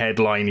Onion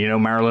headline, you know,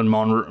 Marilyn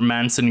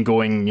Manson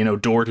going, you know,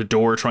 door to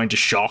door trying to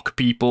shock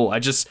people.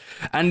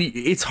 And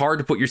it's hard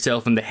to put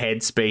yourself in the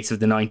headspace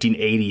of the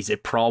 1980s.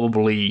 It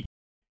probably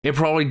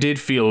did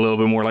feel a little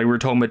bit more like, we were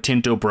talking about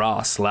Tinto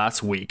Brass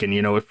last week, and,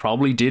 you know, it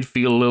probably did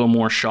feel a little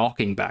more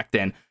shocking back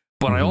then.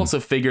 But I also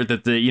figured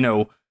that you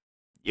know,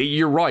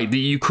 you're right.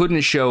 You couldn't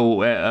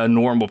show a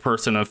normal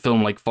person a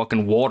film like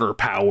fucking Water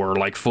Power,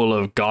 like full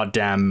of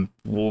goddamn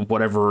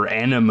whatever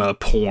enema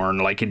porn,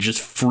 like it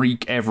just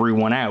freak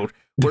everyone out.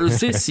 Whereas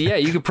this, yeah,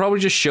 you could probably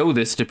just show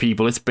this to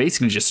people. It's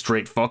basically just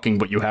straight fucking,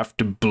 but you have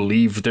to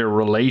believe they're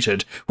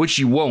related, which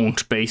you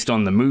won't based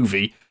on the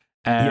movie.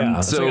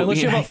 So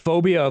unless you have a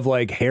phobia of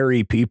like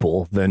hairy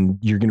people, then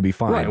you're going to be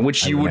fine. Right,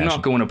 which you would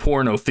not go in a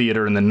porno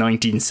theater in the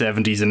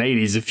 1970s and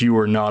 80s if you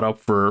were not up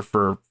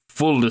for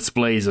full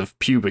displays of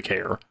pubic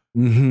hair.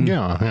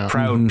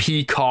 Proud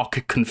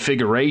peacock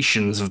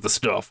configurations of the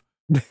stuff.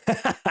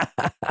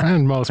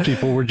 And most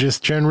people were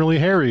just generally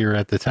hairier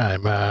at the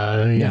time.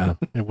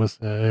 It was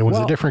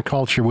a different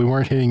culture. We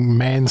weren't hitting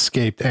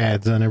Manscaped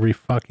ads on every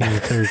fucking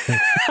Thursday.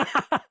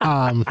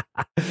 I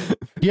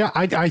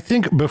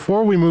think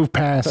before we move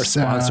past our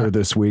sponsor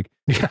this week,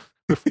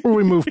 before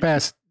we move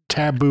past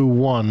Taboo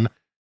 1,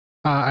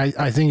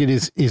 I think it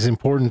is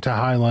important to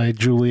highlight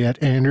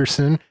Juliet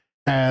Anderson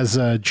as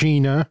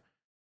Gina.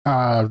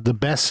 the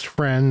best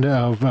friend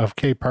of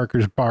Kay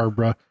Parker's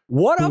Barbara.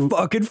 What a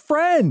fucking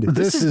friend.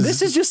 This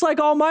is just like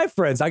all my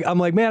friends. I'm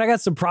like, man, I got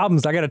some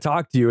problems. I got to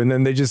talk to you. And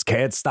then they just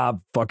can't stop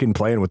fucking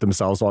playing with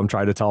themselves while I'm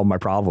trying to tell them my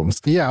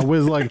problems. Yeah,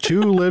 with like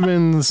 2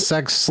 living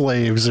sex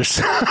slaves or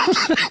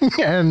something.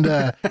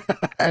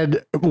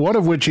 And one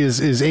of which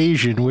is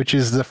Asian, which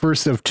is the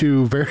first of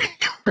 2 very,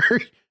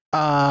 very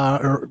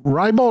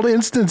ribald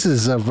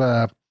instances of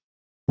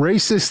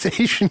racist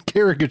Asian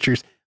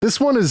caricatures. This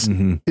one is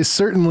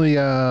certainly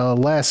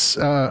less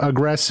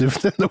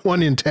aggressive than the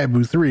one in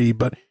Taboo 3,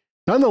 but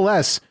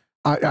nonetheless,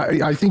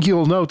 I think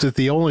you'll note that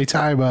the only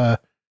time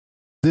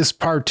this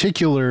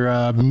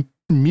particular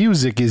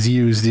music is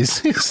used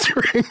is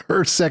during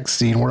her sex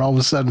scene, where all of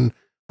a sudden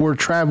we're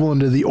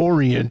traveling to the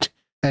Orient,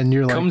 and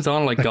you're like, comes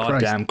on like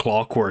goddamn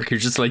clockwork. You're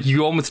just like,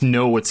 you almost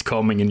know what's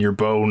coming in your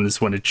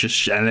bones when it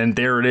just, and then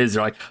there it is.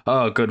 You're like,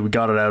 oh, good, we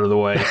got it out of the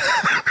way.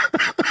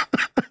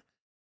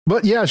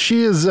 But yeah,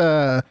 she is.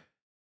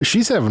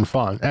 She's having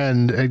fun,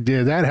 and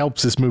that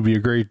helps this movie a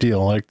great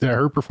deal. Like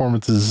her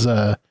performance is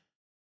a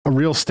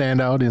real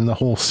standout in the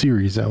whole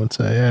series, I would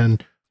say.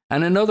 And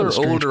another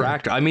older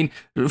actor. I mean,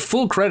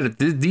 full credit.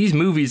 These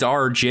movies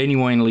are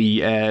genuinely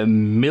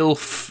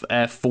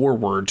MILF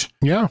forward.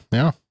 Yeah.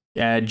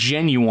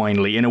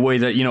 Genuinely, in a way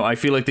that, I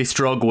feel like they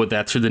struggle with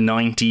that through the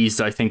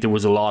 90s. I think there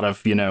was a lot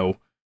of,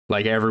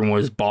 like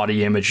everyone's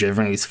body image,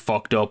 everything was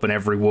fucked up, and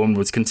every woman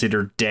was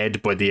considered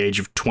dead by the age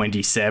of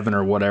 27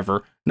 or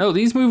whatever. No,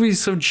 these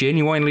movies have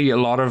genuinely a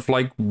lot of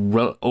like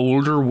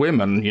older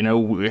women,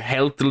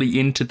 healthily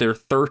into their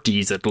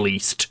 30s at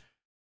least.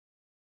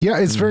 Yeah,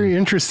 it's very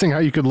interesting how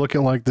you could look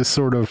at like this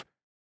sort of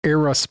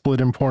era split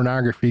in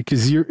pornography,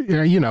 because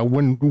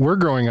when we're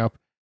growing up,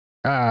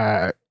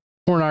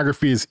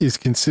 pornography is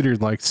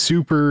considered like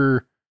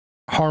super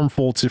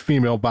harmful to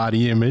female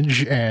body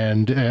image,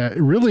 and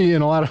really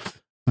in a lot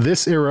of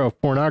this era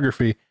of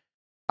pornography,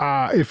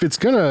 if it's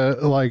gonna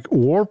like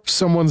warp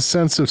someone's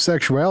sense of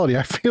sexuality,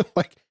 I feel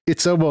like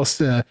it's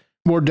almost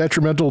more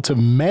detrimental to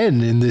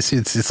men in this.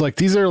 It's like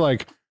these are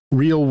like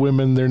real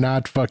women. They're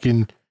not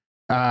fucking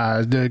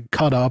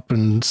cut up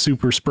and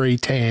super spray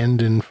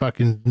tanned and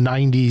fucking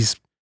 90s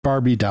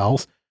Barbie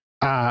dolls.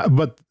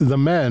 But the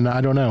men,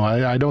 I don't know.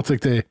 I don't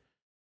think the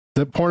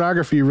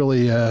pornography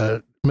really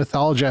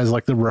mythologized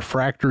like the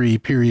refractory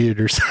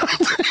period or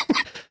something.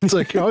 It's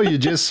like, oh, you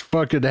just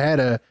fucking had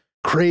a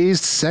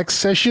crazed sex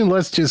session.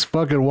 Let's just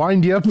fucking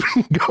wind you up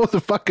and go the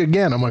fuck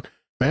again. I'm like,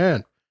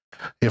 man,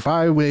 if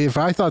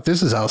I thought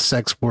this is how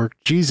sex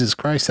worked, Jesus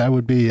Christ, I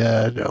would be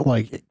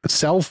like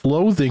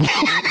self-loathing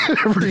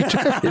every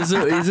time. Is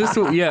this?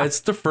 Yeah,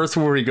 it's the first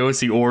one where he goes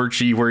to the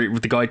orgy, where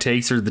the guy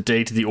takes her the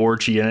day to the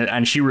orgy,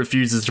 and she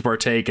refuses to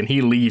partake, and he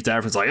leaves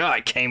after. It's like, oh,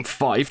 I came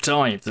 5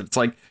 times. It's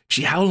like,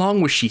 gee, how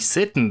long was she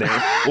sitting there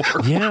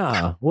for?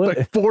 Yeah, what,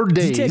 like 4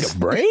 days. Did he take a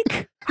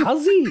break?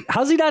 How's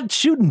he not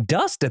shooting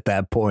dust at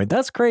that point?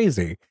 That's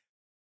crazy.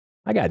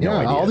 I got no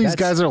idea. All these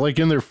guys are like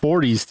in their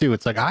 40s too.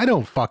 It's like, I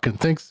don't fucking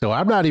think so.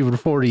 I'm not even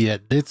 40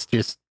 yet. It's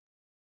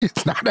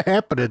not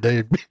happening.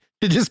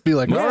 To just be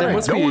like, yeah, all right,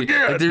 must be,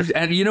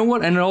 and you know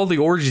what? And in all the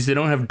orgies, they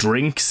don't have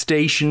drink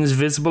stations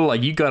visible.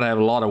 Like, you gotta have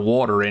a lot of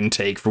water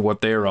intake for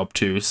what they're up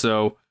to.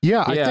 So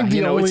yeah, I think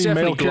the only it's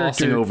male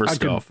glossing character over I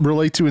stuff. could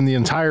relate to in the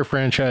entire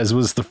franchise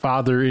was the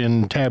father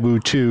in Taboo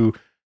 2,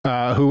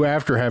 who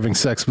after having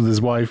sex with his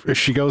wife,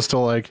 she goes to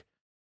like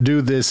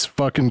do this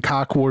fucking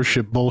cock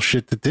worship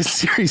bullshit that this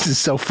series is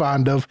so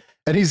fond of,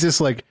 and he's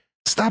just like,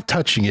 stop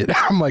touching it.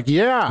 I'm like,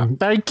 yeah,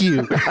 thank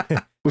you.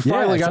 We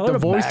finally got the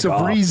voice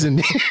of reason.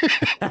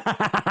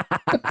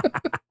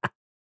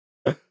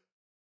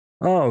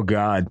 Oh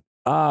God.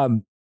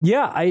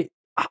 Yeah, I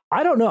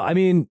don't know. I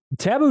mean,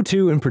 Taboo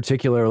 2 in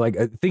particular, like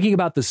thinking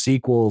about the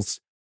sequels,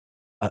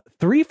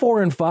 3,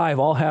 4, and 5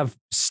 all have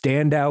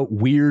standout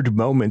weird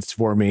moments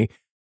for me.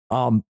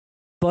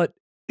 But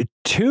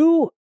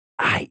 2,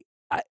 I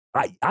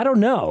don't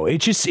know. It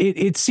just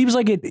it seems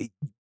like it.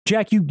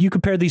 Jack, you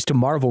compared these to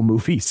Marvel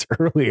movies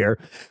earlier,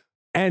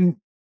 and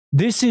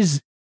this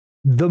is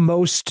the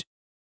most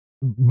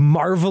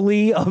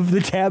marvelly of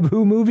the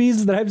Taboo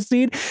movies that I've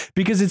seen,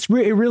 because it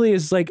really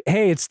is like,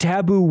 hey, it's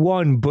Taboo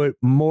 1, but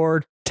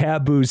more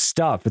taboo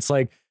stuff. It's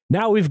like,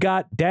 now we've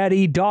got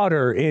daddy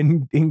daughter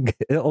in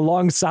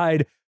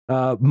alongside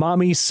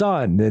mommy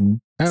son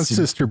and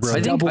sister brother.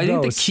 I think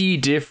the key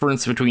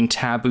difference between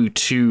Taboo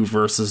 2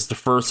 versus the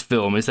first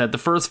film is that the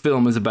first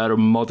film is about a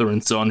mother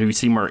and son who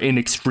seem are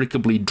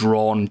inextricably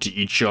drawn to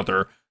each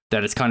other,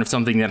 that it's kind of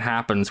something that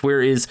happens,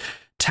 whereas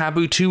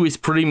Taboo 2 is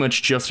pretty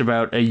much just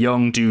about a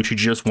young dude who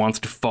just wants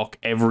to fuck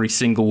every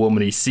single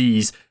woman he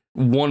sees,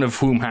 one of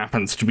whom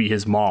happens to be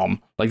his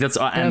mom. Like, that's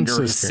and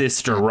his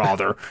sister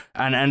rather.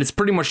 And it's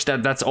pretty much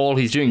that's all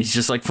he's doing. He's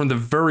just like, from the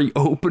very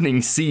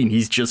opening scene,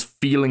 he's just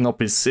feeling up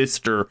his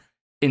sister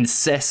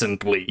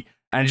incessantly.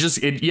 And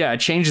it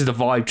changes the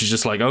vibe to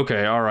just like,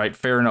 okay, all right,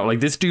 fair enough. Like,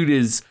 this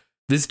dude's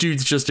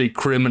just a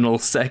criminal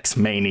sex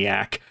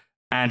maniac.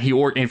 And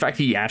in fact,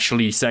 he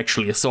actually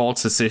sexually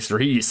assaults his sister.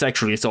 He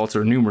sexually assaults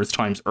her numerous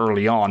times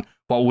early on,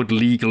 what would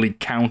legally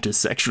count as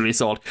sexually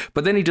assault.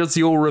 But then he does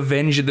the old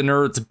Revenge of the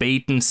Nerds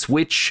bait and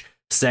switch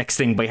sex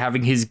thing by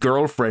having his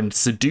girlfriend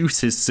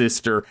seduce his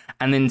sister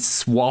and then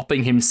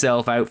swapping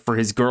himself out for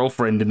his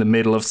girlfriend in the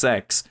middle of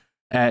sex.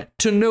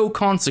 To no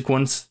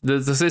consequence.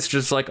 The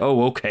sister's like,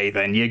 oh, okay,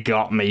 then you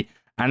got me.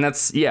 And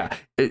that's, yeah.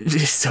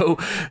 So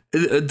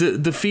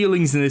the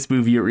feelings in this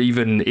movie are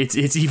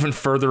it's even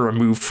further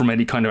removed from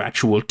any kind of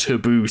actual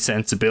taboo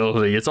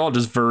sensibility. It's all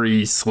just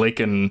very slick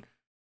and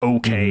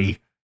okay,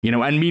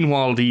 and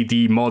meanwhile,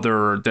 the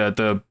mother,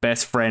 the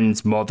best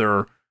friend's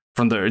mother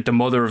from the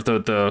mother of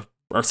the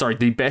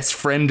best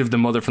friend of the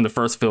mother from the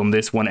first film,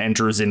 this one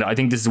enters in, I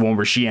think this is the one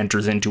where she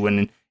enters into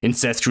an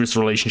incestuous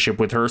relationship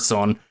with her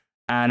son.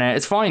 And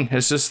it's fine.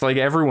 It's just like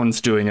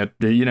everyone's doing it,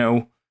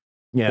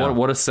 Yeah.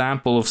 What a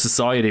sample of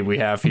society we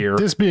have here.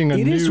 This being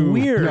it is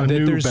weird that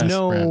there's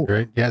no friend,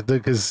 right? Yeah,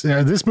 because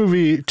this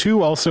movie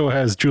too also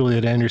has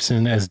Juliet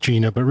Anderson as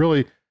Gina, but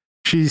really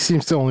she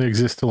seems to only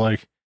exist to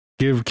like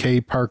give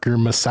Kay Parker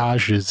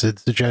massages and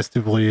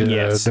suggestively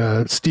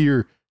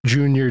steer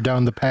Junior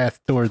down the path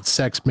towards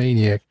sex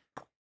maniac.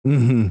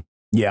 Mm-hmm.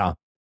 Yeah.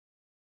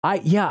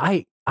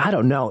 I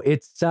don't know.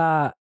 It's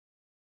odd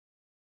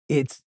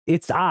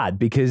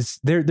because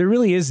there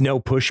really is no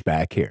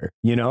pushback here.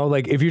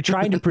 Like if you're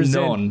trying to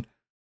present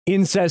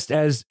incest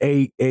as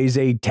a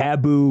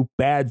taboo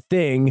bad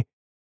thing,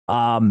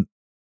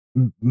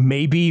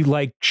 maybe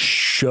like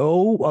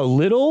show a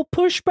little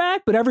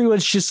pushback, but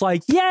everyone's just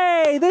like,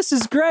 yay, this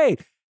is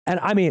great. And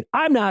I mean,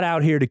 I'm not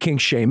out here to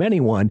kink shame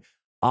anyone,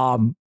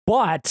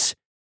 but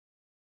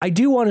I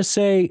do want to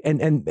say,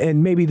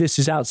 and maybe this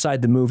is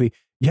outside the movie.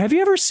 Have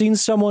you ever seen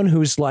someone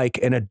who's like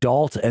an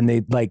adult and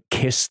they like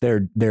kiss their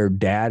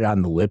dad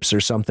on the lips or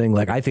something?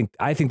 Like, I think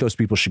those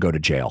people should go to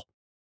jail.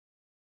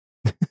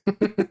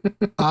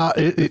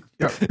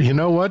 You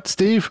know what,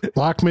 Steve?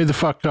 Lock me the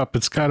fuck up.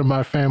 It's kind of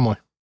my family.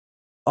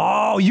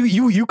 Oh,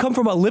 you come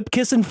from a lip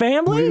kissing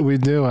family? We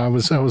do. I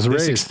was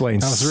raised.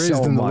 Explains I was raised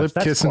so in the much. lip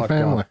That's kissing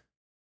family. Up.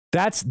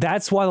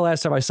 That's why the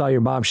last time I saw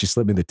your mom, she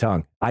slipped me the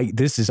tongue.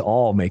 This is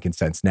all making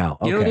sense now.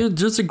 Okay.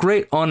 There's a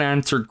great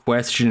unanswered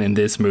question in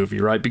this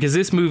movie, right? Because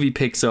this movie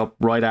picks up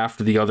right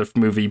after the other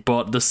movie,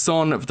 but the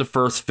son of the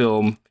first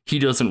film, he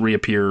doesn't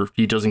reappear.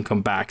 He doesn't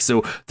come back.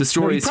 So the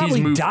story is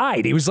he's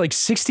died. He was like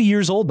 60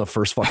 years old in the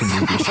first fucking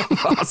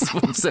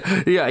movie. So,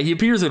 yeah, he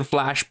appears in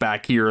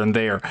flashback here and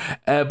there,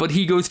 but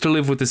he goes to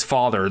live with his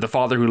father, the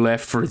father who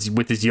left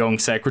with his young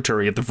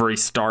secretary at the very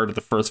start of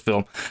the first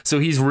film. So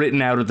he's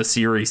written out of the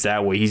series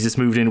that way. He's just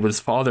moved in with his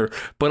father.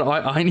 But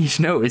I need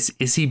to know,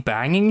 is he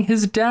banging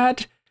his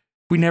dad?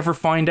 We never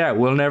find out.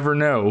 We'll never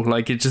know.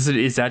 Like,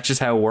 is that just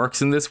how it works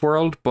in this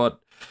world? But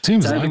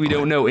seems sadly, like we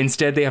don't know.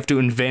 Instead, they have to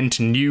invent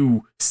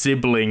new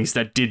siblings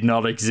that did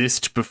not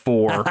exist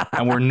before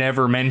and were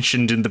never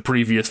mentioned in the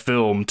previous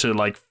film to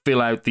like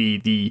fill out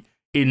the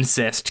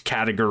incest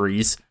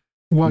categories.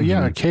 Well,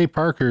 yeah, Kay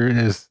Parker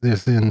is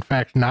in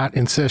fact not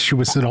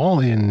incestuous at all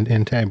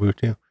in Taboo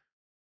 2.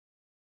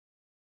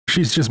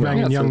 She's just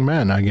banging young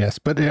men, I guess.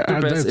 But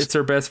it's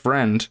her best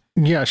friend.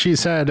 Yeah,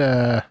 she's had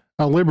a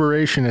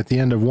liberation at the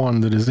end of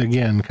 1 that is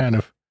again kind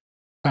of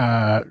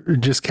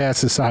just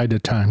cast aside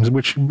at times.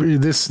 Which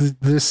this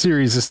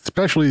series,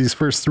 especially these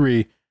first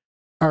 3,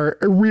 are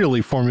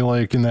really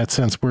formulaic in that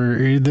sense,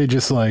 where they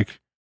just like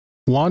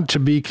want to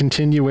be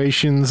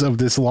continuations of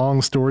this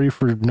long story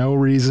for no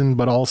reason,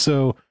 but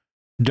also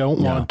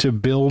don't want to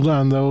build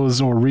on those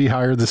or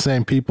rehire the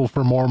same people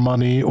for more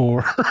money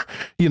or,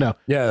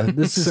 Yeah,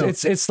 this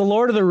is it's the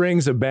Lord of the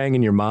Rings of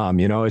banging your mom.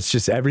 It's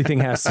just everything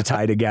has to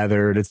tie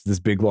together, and it's this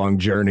big long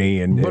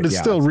journey. But it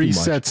still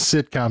resets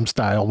sitcom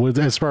style with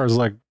as far as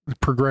like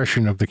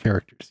progression of the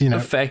characters.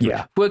 Effectively.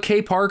 Yeah. Well,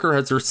 Kay Parker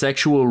has her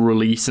sexual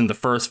release in the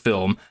first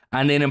film,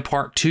 and then in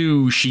part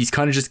 2, she's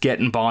kind of just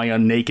getting by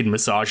on naked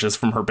massages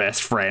from her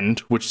best friend,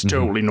 which is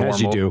totally normal.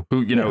 As you do.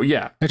 Who,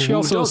 And she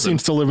also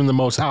seems to live in the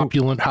most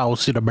opulent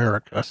house in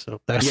America. So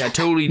that's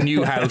totally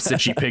new house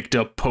that she picked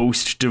up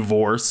post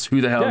divorce.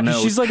 Who the hell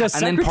knows? She's like a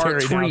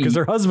secretary now because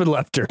her husband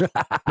left her.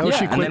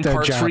 She quit and then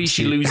part 3,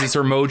 she loses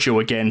her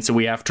mojo again, so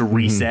we have to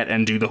reset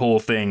and do the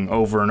whole thing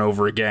over and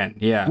over again.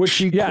 Yeah. Which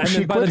she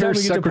quit her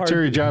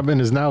secretary job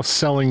and is now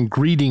selling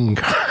greeting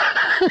cards.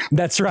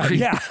 That's right.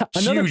 Yeah.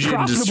 Another Huge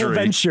profitable industry.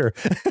 Venture.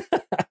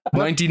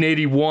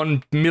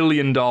 $1981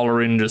 million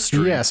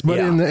industry. Yes, but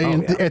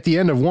at the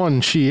end of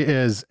 1, she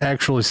is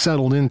actually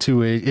settled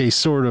into a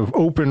sort of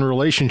open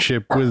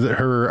relationship with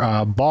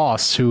her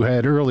boss, who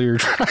had earlier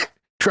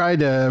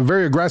tried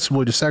very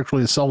aggressively to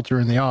sexually assault her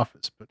in the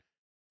office. But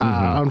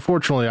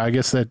unfortunately, I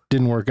guess that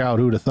didn't work out.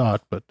 Who'd have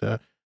thought?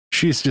 But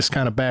she's just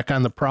kind of back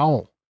on the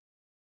prowl.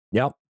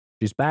 Yep,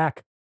 she's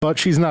back. But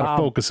she's not a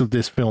focus of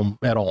this film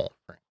at all.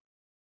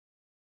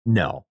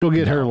 No. She'll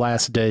get her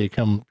last day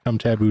come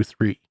Taboo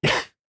 3.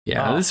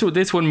 Yeah,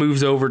 this one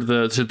moves over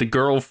to the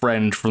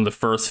girlfriend from the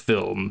first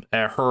film,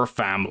 her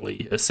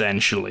family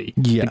essentially.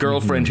 Yeah. The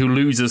girlfriend who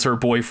loses her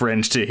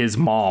boyfriend to his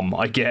mom,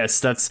 I guess.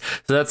 So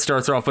that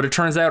starts her off, but it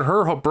turns out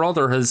her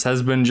brother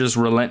has been just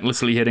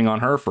relentlessly hitting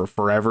on her for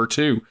forever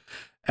too.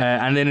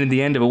 And then in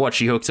the end of it,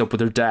 she hooks up with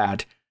her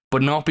dad,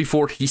 but not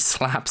before he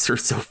slaps her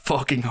so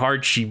fucking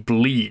hard she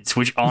bleeds,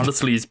 which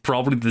honestly is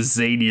probably the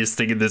zaniest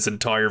thing in this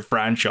entire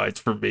franchise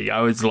for me.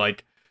 I was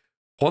like,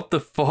 what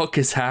the fuck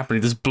is happening?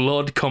 There's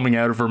blood coming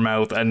out of her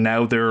mouth, and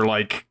now they're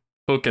like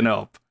hooking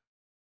up.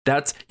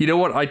 That's, you know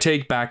what? I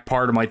take back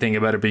part of my thing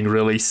about it being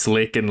really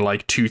slick and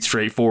like too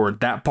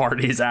straightforward. That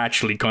part is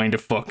actually kind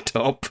of fucked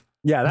up.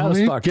 Yeah, that was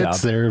fucked up. It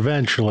gets there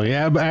eventually.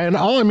 Yeah, and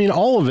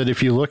all of it,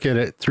 if you look at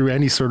it through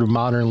any sort of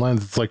modern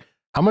lens, it's like,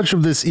 how much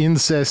of this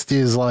incest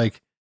is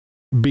like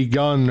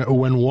begun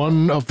when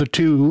one of the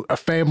two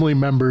family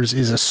members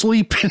is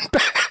asleep in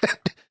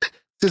bed?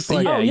 Just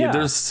like,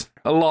 there's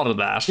a lot of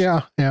that.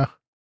 Yeah.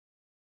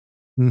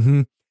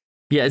 Mm-hmm.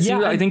 Yeah,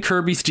 I think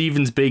Kirby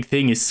Stevens' big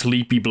thing is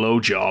sleepy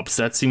blowjobs.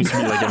 That seems to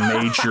be like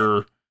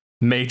a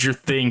major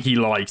thing he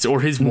likes,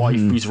 or his wife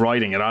who's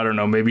writing it. I don't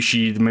know. Maybe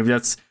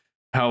that's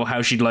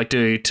how she'd like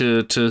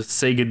to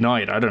say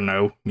goodnight. I don't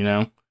know. You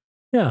know?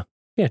 Yeah,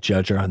 can't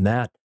judge her on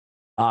that.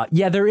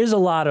 There is a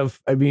lot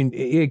of. I mean,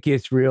 it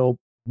gets real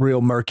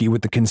murky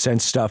with the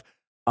consent stuff.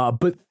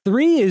 But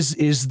 3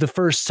 is the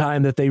first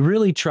time that they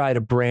really try to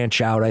branch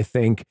out, I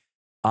think,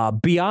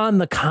 beyond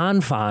the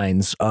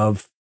confines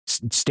of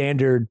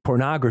standard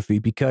pornography,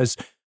 because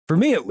for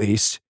me, at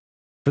least,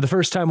 for the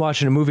first time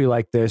watching a movie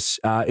like this,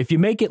 if you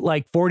make it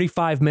like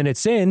 45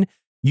 minutes in,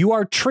 you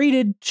are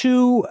treated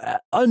to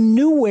a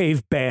new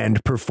wave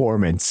band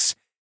performance.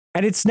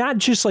 And it's not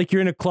just like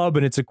you're in a club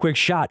and it's a quick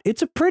shot.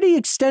 It's a pretty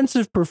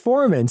extensive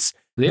performance.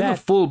 They have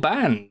a full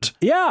band.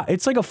 Yeah,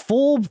 it's a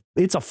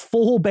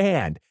full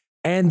band.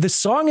 And the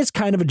song is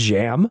kind of a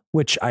jam,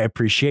 which I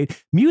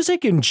appreciate.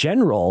 Music in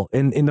general,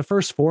 in the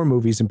first 4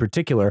 movies in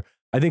particular,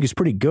 I think is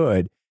pretty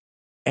good.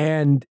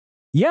 And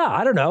yeah,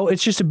 I don't know.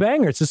 It's just a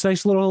banger. It's this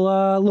nice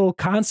little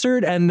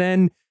concert. And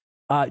then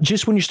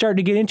just when you're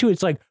starting to get into it,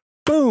 it's like,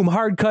 boom,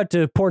 hard cut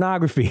to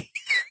pornography.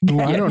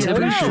 Taboo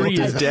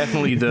is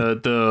definitely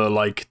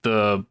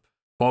the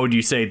what would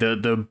you say,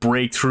 the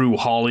breakthrough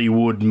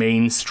Hollywood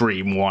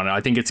mainstream one. I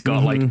think it's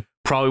got like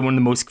probably one of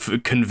the most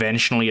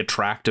conventionally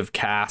attractive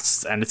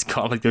casts, and it's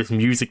got like those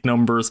music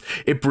numbers.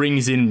 It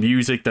brings in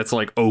music that's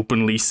like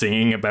openly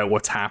singing about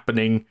what's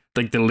happening.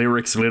 Like the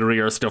lyrics literally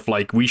are stuff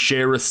like, we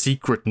share a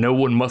secret no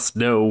one must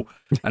know,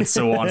 and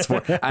so on and so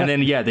forth. And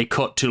then they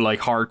cut to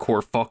like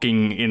hardcore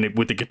fucking in it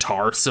with the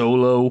guitar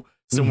solo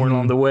somewhere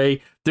along the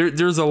way.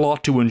 There's a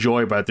lot to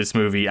enjoy about this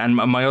movie. And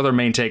my other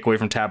main takeaway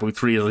from Taboo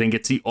 3 is I think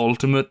it's the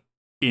ultimate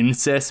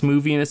incest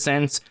movie in a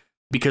sense,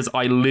 because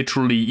I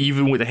literally,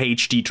 even with a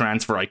HD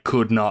transfer, I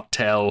could not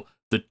tell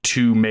the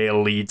 2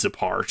 male leads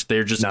apart.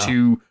 They're just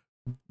 2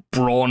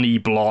 brawny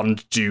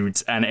blonde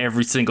dudes, and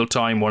every single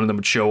time one of them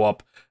would show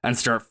up and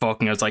start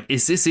fucking, I was like,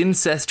 is this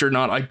incest or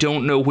not? I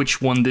don't know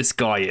which one this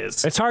guy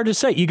is. It's hard to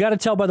say. You got to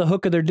tell by the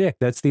hook of their dick.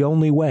 That's the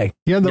only way.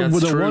 Yeah, the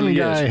one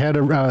guy had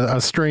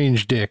a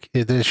strange dick.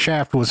 The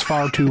shaft was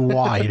far too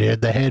wide.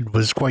 The head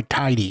was quite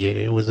tidy.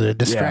 It was a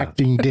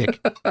distracting dick.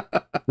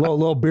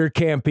 little beer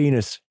can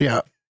penis.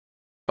 Yeah.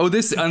 Oh,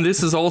 this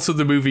is also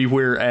the movie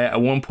where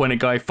at one point a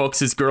guy fucks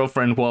his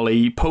girlfriend while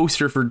a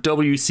poster for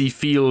W.C.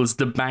 Fields'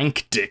 The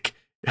Bank Dick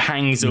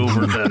hangs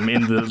over them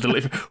in the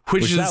living,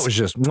 which that was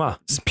just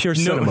pure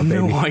cinema, baby.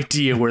 No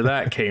idea where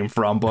that came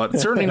from, but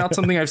certainly not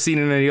something I've seen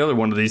in any other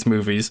one of these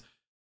movies.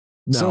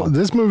 No. So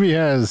this movie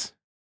has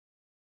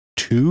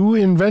 2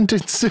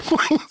 invented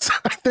siblings,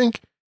 I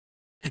think.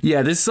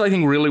 Yeah, this is, I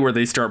think, really where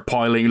they start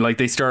piling, like,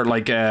 they start,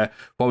 like, what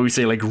would we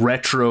say, like,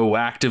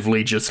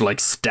 retroactively just, like,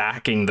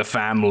 stacking the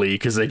family,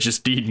 because they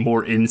just need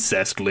more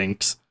incest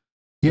links.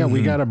 Yeah,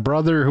 we got a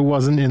brother who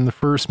wasn't in the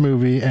first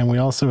movie, and we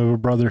also have a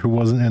brother who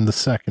wasn't in the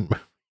second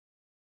movie.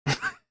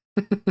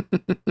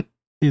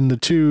 In the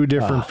 2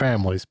 different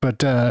families,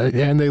 but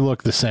and they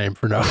look the same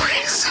for no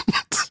reason.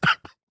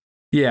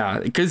 Yeah,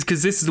 because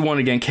this is the one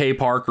again. Kay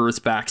Parker is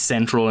back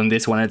central in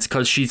this one. It's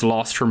because she's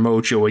lost her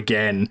mojo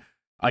again,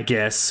 I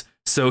guess.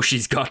 So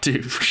she's got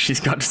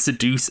to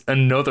seduce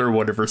another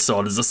one of her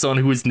sons, a son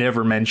who was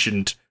never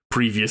mentioned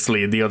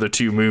previously in the other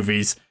 2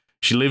 movies.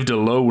 She lived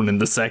alone in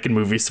the second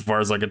movie, so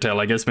far as I can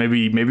tell. I guess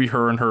maybe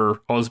her and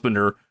her husband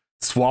are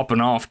swapping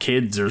off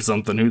kids or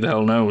something. Who the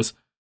hell knows?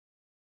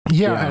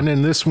 Yeah, and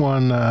in this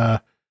one, I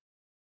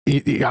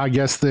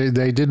guess they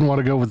didn't want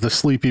to go with the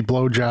sleepy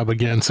blowjob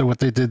again. So what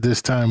they did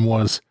this time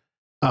was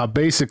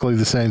basically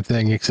the same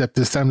thing, except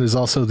this time there's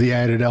also the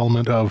added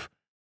element of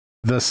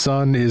the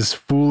son is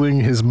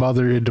fooling his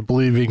mother into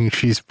believing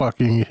she's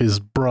fucking his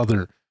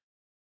brother.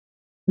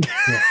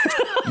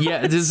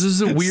 Yeah, this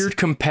is a weird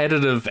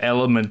competitive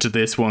element to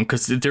this one,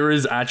 because there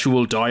is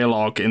actual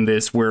dialogue in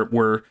this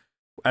where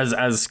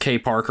as Kay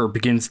Parker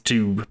begins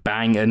to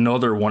bang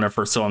another one of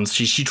her sons,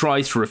 she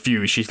tries to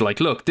refuse. She's like,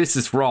 look, this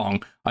is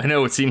wrong. I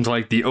know it seems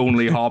like the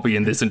only hobby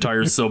in this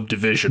entire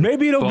subdivision.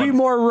 Maybe it'll be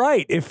more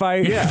right if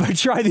I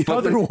try the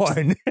other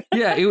one.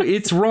 Yeah,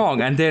 it's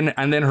wrong. And then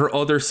her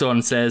other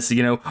son says,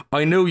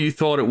 I know you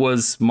thought it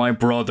was my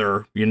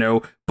brother,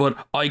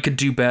 but I could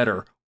do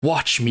better.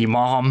 Watch me,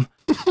 Mom.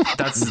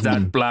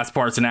 That last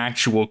part's an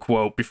actual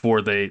quote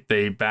before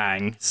they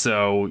bang.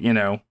 So,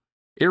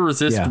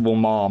 irresistible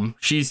mom.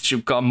 She's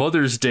got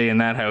Mother's Day in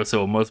that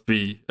household. Must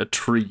be a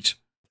treat.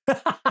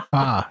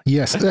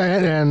 Yes.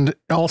 And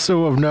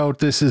also of note,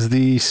 this is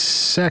the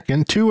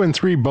second. 2 and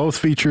 3 both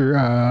feature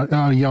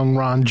young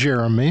Ron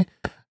Jeremy.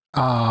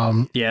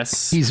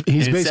 Yes. He's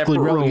basically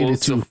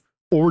relegated to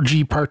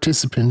orgy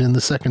participant in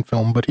the second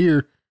film, but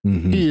here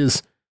he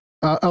is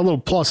a little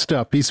plussed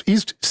up. He's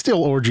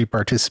still orgy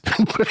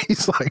participant, but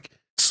he's like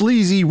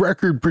sleazy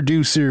record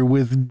producer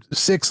with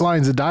 6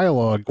 lines of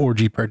dialogue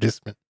orgy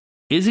participant.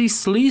 Is he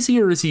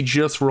sleazy or is he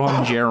just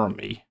Ron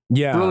Jeremy?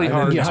 Yeah, really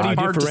hard. How do you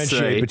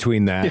differentiate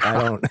between that?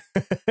 Yeah.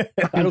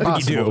 I don't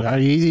think you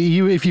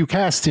do. If you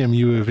cast him,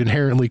 you have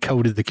inherently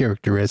coded the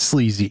character as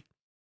sleazy.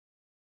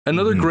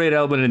 Another great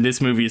element in this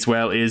movie as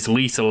well is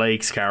Lisa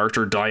Lake's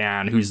character,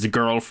 Diane, who's the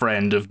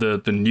girlfriend of the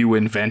new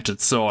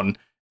invented son,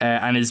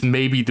 and is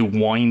maybe the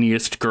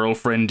whiniest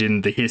girlfriend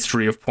in the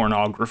history of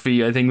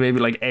pornography. I think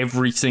maybe like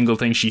every single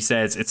thing she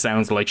says, it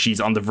sounds like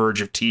she's on the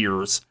verge of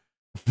tears.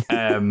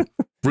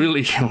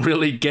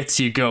 Really gets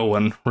you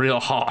going,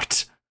 real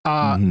hot.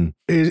 And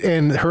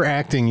her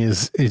acting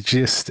is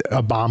just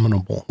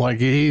abominable. Like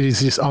it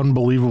is just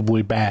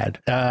unbelievably bad.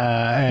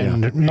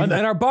 And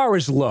our bar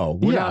is low.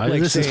 We're not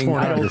like saying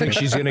I don't think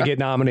she's going to get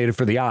nominated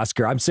for the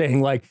Oscar. I'm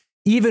saying like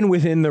even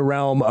within the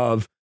realm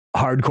of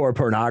hardcore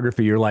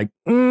pornography, you're like,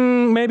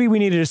 maybe we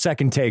needed a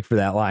second take for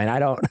that line. I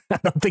don't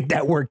think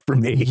that worked for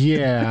me.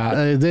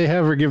 Yeah, they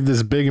have her give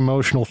this big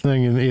emotional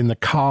thing in the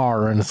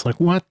car, and it's like,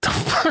 what the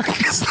fuck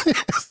is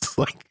this?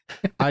 Like,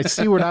 I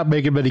see we're not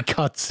making many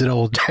cuts at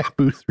old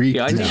Taboo 3.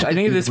 Yeah, I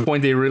think at this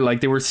point they were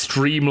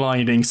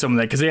streamlining some of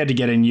that because they had to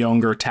get in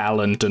younger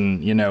talent,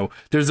 and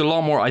there's a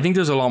lot more. I think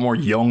there's a lot more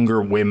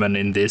younger women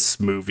in this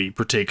movie,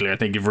 particularly. I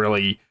think you've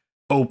really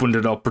opened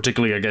it up,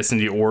 particularly I guess in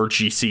the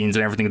orgy scenes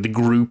and everything. The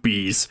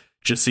groupies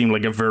just seem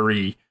like a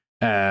very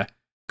kind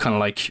of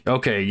like,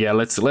 okay, yeah,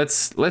 let's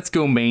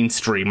go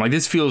mainstream. Like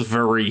this feels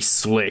very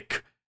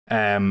slick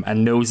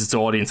and knows its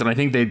audience, and I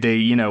think they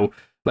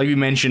like we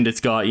mentioned, it's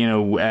got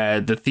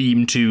the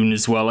theme tune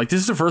as well. Like this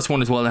is the first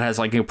one as well that has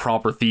like a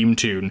proper theme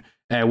tune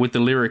with the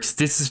lyrics,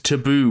 this is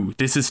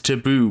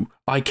taboo,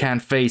 I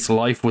can't face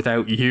life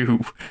without you.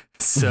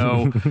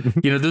 So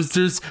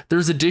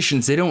there's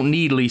additions. They don't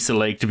need Lisa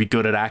Lake to be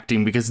good at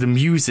acting because the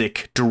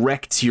music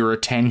directs your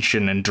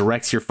attention and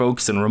directs your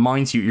focus and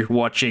reminds you you're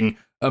watching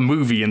a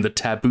movie in the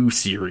Taboo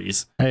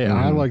series. Hey,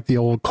 I like the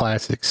old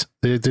classics.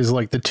 There's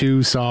like the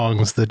 2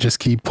 songs that just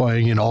keep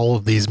playing in all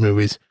of these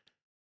movies.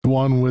 The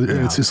one with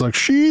it's just like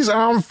she's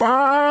on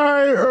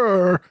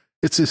fire.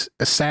 It's just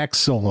a sax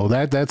solo.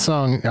 That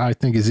song I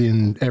think is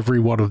in every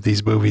one of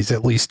these movies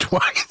at least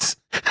twice.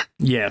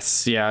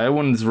 Yes, yeah, that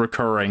one's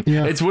recurring.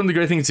 Yeah. It's one of the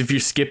great things if you're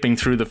skipping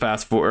through the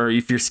fast forward, or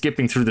if you're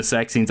skipping through the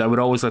sex scenes, I would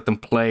always let them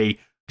play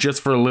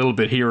just for a little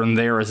bit here and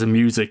there as the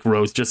music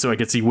rose, just so I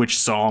could see which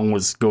song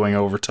was going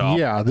over top.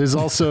 Yeah, there's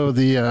also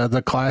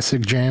the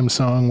classic jam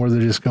song where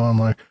they're just going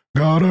like,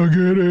 gotta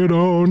get it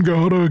on,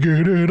 gotta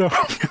get it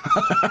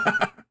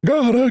on.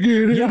 Gotta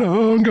get it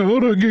on,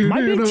 gotta get it on.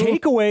 My big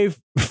takeaway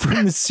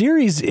from the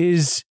series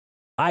is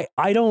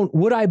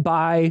would I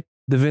buy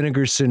the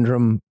Vinegar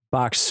Syndrome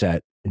box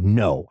set?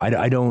 No,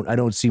 I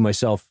don't see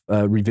myself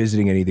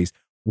revisiting any of these.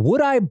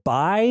 Would I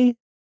buy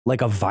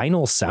like a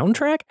vinyl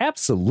soundtrack?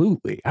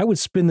 Absolutely. I would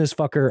spin this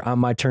fucker on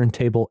my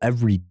turntable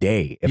every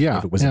day if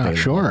it was available.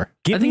 Sure.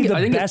 Give me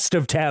the best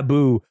of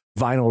Taboo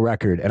vinyl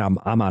record and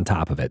I'm on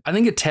top of it. I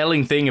think a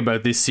telling thing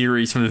about this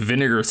series from the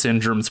Vinegar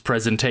Syndrome's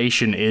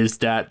presentation is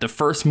that the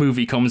first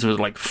movie comes with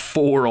like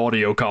 4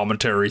 audio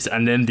commentaries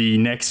and then the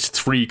next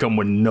 3 come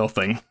with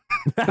nothing.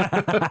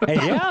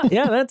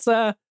 yeah,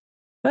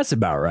 that's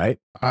about right.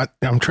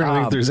 I'm trying to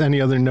think if there's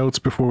any other notes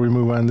before we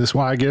move on this.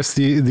 Well, I guess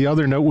the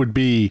other note would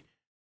be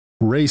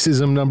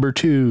racism number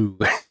 2.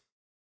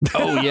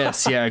 Oh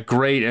yes, yeah,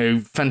 great,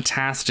 a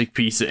fantastic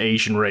piece of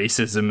Asian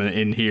racism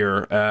in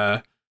here.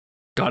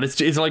 God,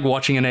 it's like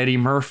watching an Eddie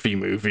Murphy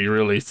movie,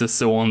 really. It's just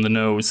so on the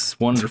nose.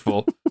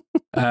 Wonderful.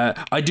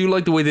 I do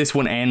like the way this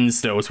one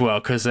ends, though, as well,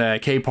 because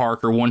Kay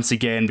Parker once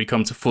again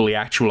becomes a fully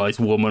actualized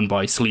woman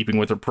by sleeping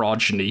with her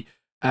progeny.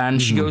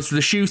 And she goes to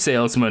the shoe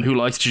salesman who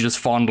likes to just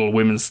fondle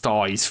women's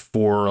thighs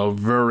for a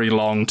very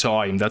long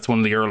time. That's one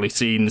of the early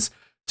scenes.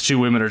 2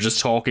 women are just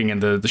talking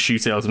and the shoe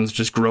salesman's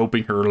just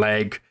groping her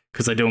leg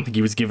because I don't think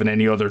he was given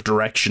any other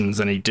directions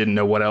and he didn't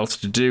know what else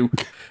to do.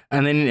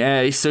 And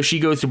then, so she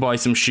goes to buy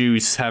some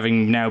shoes,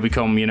 having now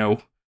become, a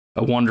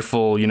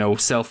wonderful,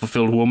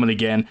 self-fulfilled woman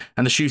again.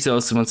 And the shoe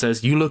salesman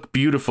says, "You look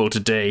beautiful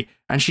today."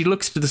 And she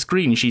looks to the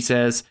screen and she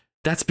says,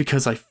 "That's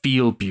because I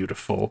feel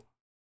beautiful."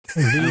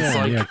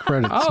 Yeah,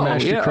 credits. Oh,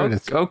 Smash the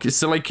credits. Okay,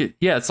 so like,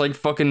 yeah, it's like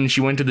fucking.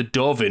 She went to the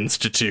Dove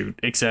Institute,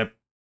 except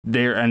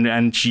there,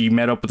 and she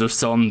met up with her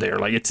son there.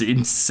 Like, it's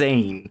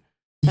insane.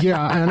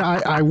 Yeah, and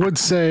I would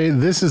say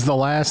this is the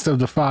last of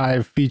the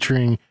 5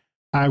 featuring,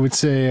 I would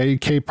say,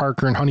 Kay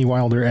Parker and Honey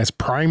Wilder as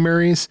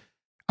primaries.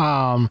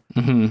 And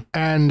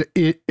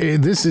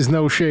this is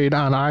no shade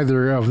on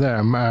either of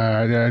them,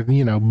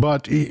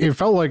 but it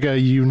felt like a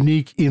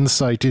unique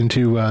insight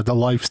into the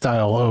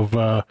lifestyle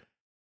of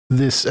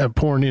this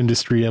porn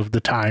industry of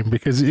the time,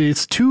 because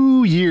it's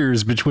 2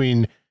 years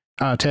between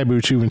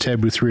Taboo 2 and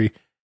Taboo 3.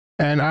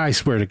 And I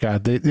swear to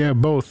God,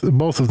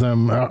 both of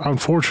them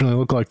unfortunately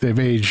look like they've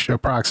aged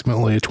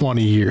approximately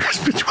 20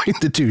 years between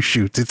the 2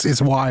 shoots.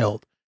 It's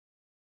wild.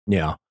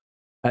 Yeah,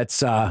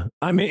 that's I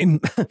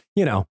mean,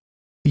 yeah,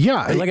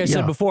 like I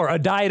said before, a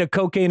diet of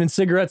cocaine and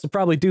cigarettes will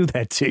probably do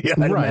that to you.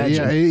 I'd imagine.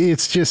 Yeah,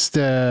 it's just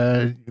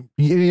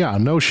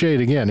no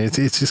shade again. It's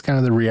just kind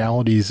of the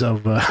realities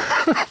of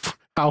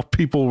how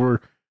people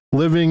were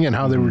living and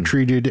how they were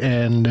treated,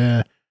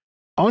 and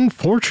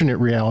unfortunate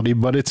reality,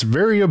 but it's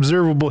very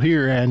observable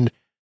here, and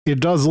it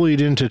does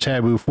lead into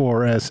Taboo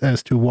 4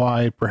 as to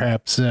why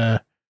perhaps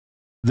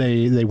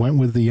they went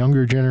with the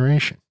younger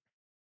generation.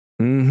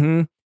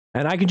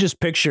 And I can just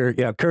picture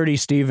Kirdy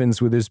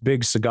Stevens with his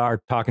big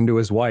cigar talking to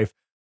his wife,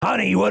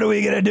 honey, what are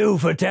we gonna do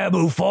for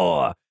Taboo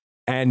 4?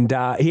 And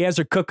he has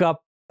her cook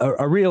up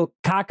a real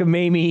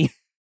cockamamie,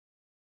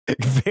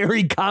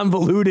 very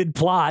convoluted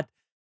plot,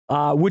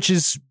 which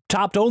is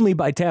topped only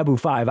by Taboo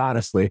 5,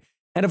 honestly.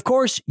 And of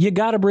course, you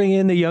got to bring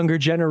in the younger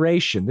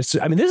generation. This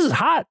is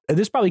hot.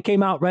 This probably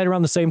came out right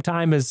around the same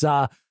time as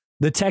the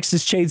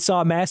Texas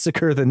Chainsaw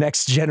Massacre, The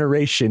Next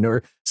Generation,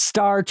 or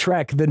Star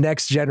Trek, The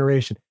Next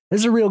Generation.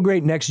 This is a real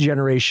great next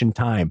generation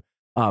time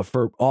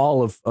for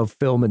all of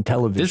film and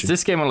television.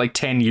 This came out like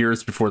 10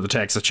 years before the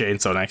Texas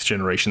Chainsaw Next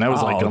Generation. That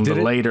was like on the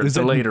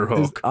later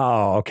hook.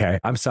 Oh, okay.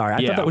 I'm sorry.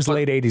 I thought that was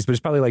late 80s, but it's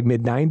probably like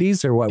mid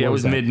 90s or what? Yeah, it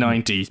was mid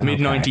 90s. Mid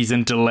 90s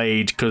and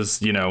delayed because,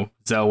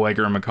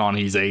 Zellweger and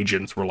McConaughey's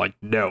agents were like,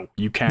 no,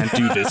 you can't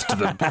do this to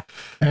them.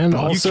 And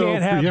also, you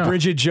can't have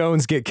Bridget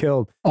Jones get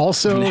killed.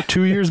 Also,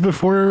 2 years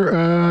before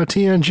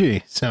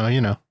TNG.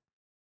 So,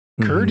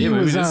 Kirdy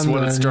was this is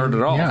what it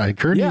started off. Yeah,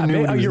 Kirdy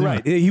knew what you're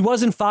right. He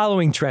wasn't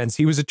following trends.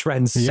 He was a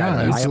trendsetter.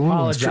 Yeah, I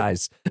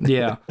apologize.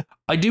 Yeah.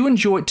 I do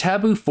enjoy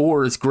Taboo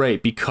 4 is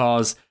great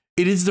because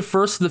it is the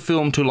first of the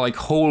film to like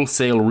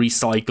wholesale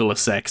recycle a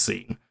sex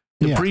scene.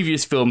 The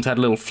previous films had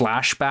little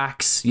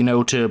flashbacks,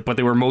 but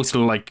they were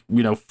mostly like,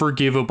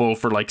 forgivable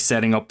for like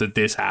setting up that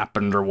this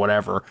happened or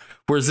whatever.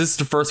 Whereas this is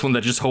the first one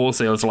that just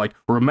wholesales like,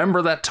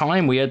 remember that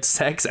time we had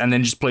sex, and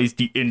then just plays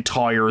the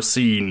entire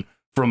scene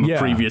from a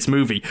previous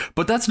movie.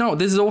 But this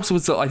is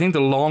also, I think, the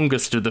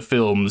longest of the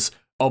films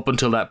up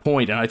until that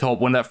point. And I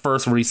thought when that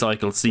first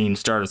recycled scene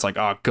started, it's like,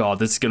 oh God,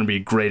 this is going to be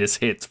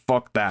greatest hits.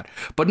 Fuck that.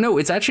 But no,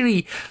 it's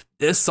actually,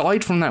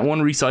 aside from that one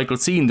recycled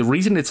scene, the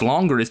reason it's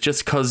longer is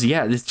just because,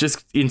 it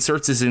just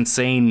inserts this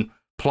insane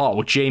plot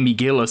with Jamie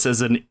Gillis as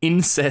an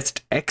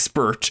incest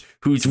expert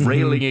who's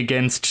railing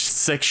against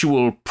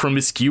sexual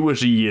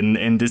promiscuity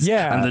and this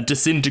and the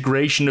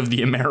disintegration of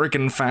the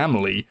American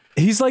family.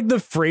 He's like the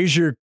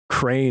Frasier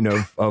Crane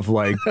of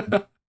like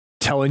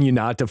telling you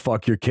not to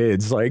fuck your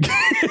kids. Like,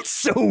 it's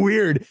so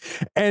weird.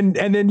 And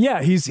then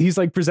he's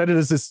like presented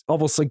as this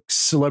almost like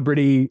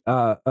celebrity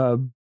doctor,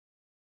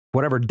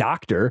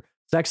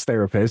 sex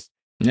therapist.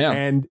 Yeah.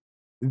 And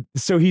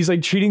so he's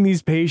like treating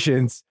these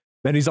patients,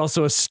 and he's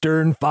also a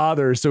stern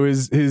father. So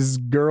his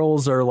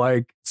girls are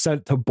like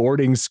sent to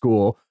boarding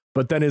school,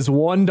 but then his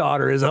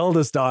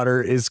eldest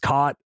daughter is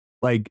caught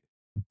like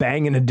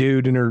banging a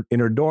dude in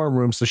her dorm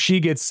room. So she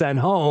gets sent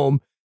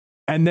home.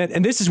 And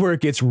this is where it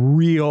gets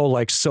real,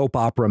 like soap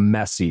opera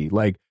messy,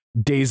 like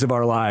Days of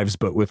Our Lives,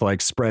 but with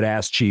like spread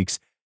ass cheeks.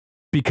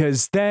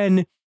 Because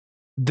then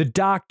the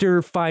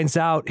doctor finds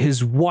out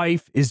his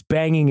wife is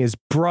banging his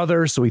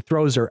brother, so he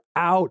throws her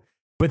out.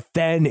 But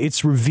then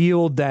it's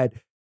revealed that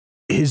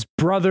his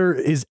brother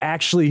is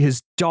actually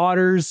his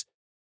daughter's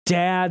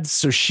dad,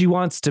 so she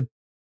wants to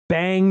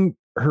bang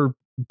her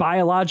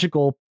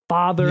biological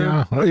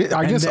father. Yeah,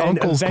 I guess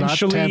uncle's not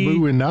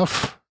taboo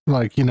enough.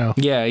 Like,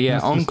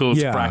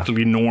 uncle's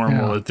practically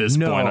normal at this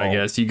point. I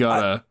guess you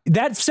gotta.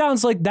 That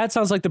sounds like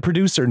the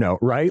producer note,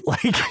 right?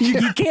 Like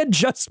you can't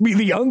just be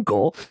the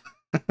uncle.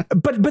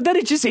 But then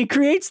it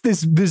creates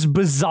this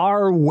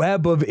bizarre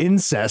web of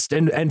incest,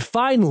 and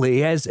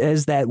finally,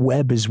 as that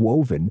web is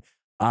woven,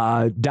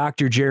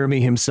 Dr.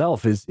 Jeremy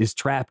himself is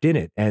trapped in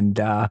it, and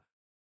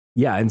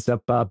ends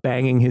up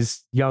banging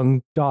his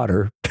young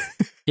daughter.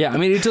 Yeah, I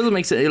mean, it doesn't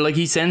make sense. Like,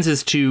 he sends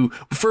us to,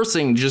 first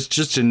thing,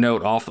 just to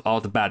note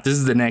off the bat, this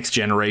is the Next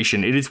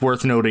Generation. It is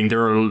worth noting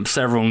there are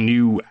several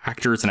new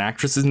actors and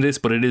actresses in this,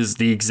 but it is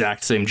the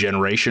exact same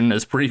generation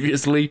as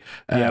previously.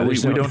 We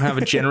don't have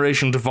a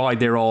generational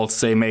divide. They're all the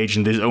same age,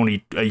 and there's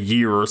only a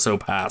year or so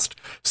past.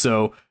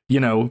 So,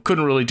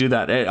 couldn't really do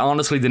that.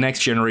 Honestly, the next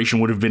generation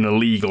would have been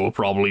illegal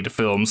probably to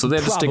film, so they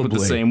had to stick with the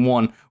same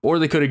one, or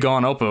they could have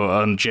gone up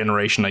a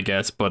generation, I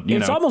guess. But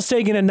it's almost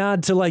taking a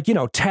nod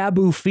to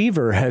taboo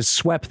fever has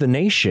swept the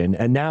nation,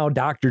 and now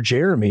Dr.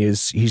 Jeremy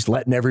he's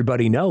letting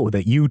everybody know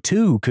that you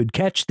too could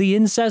catch the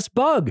incest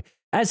bug,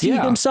 as he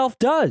himself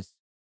does.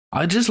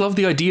 I just love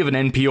the idea of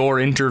an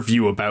NPR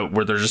interview about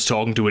where they're just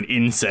talking to an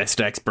incest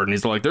expert, and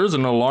he's like, there's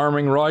an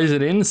alarming rise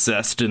in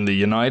incest in the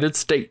United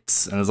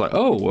States. And it's like,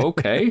 oh,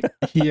 okay.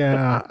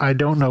 Yeah, I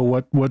don't know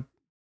what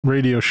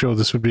radio show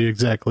this would be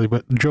exactly,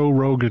 but Joe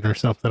Rogan or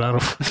something. I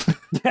don't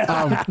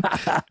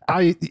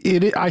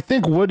I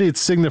think what it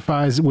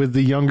signifies with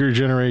the younger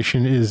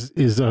generation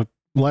is a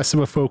less of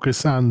a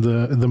focus on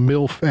the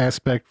MILF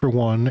aspect for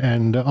one,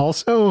 and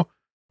also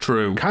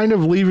true, kind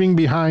of leaving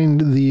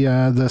behind the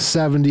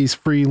 70s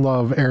free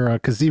love era,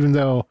 because even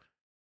though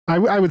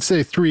I would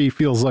say 3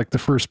 feels like the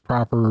first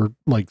proper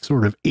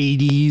sort of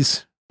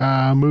 80s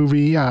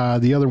movie,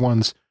 the other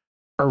ones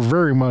are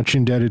very much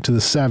indebted to the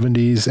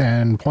 70s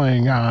and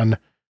playing on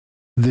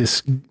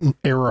this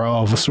era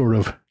of sort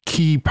of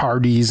key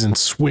parties and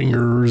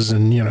swingers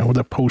and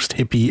the post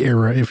hippie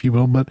era, if you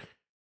will. But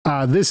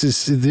this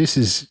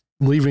is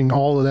leaving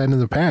all of that in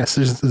the past.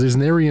 There's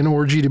an Aryan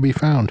orgy to be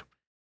found.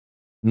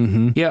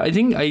 Mm-hmm. Yeah, I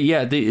think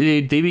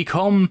they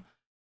become,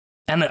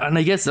 and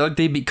I guess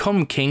they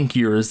become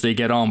kinkier as they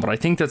get on, but I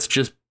think that's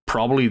just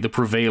probably the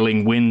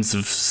prevailing winds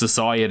of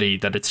society,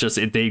 that it's just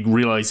they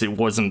realize it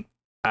wasn't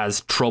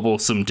as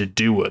troublesome to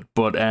do it,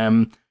 but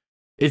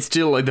it's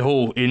still the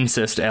whole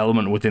incest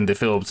element within the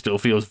film still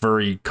feels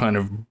very kind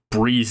of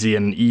breezy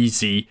and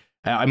easy.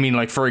 I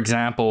mean, for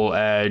example,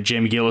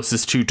 Jamie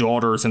Gillis's 2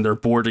 daughters in their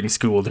boarding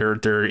school,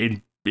 they're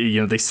in,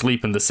 they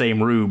sleep in the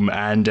same room,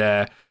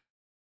 and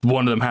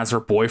one of them has her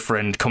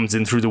boyfriend comes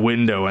in through the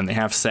window and they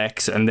have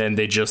sex, and then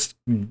they just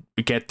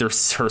get her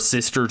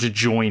sister to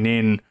join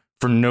in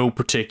for no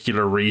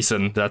particular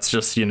reason. That's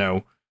just,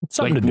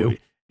 something to do.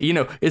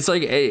 It's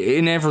like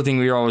in everything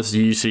we're always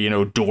used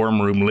to, dorm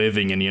room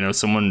living, and,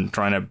 someone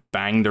trying to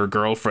bang their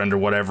girlfriend or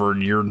whatever,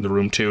 and you're in the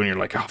room too, and you're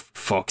like, oh, for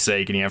fuck's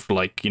sake, and you have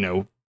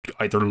to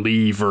either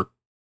leave or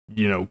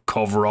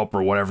cover up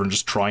or whatever and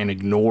just try and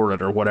ignore it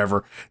or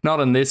whatever. Not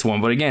in this one,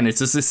 but again, it's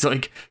just this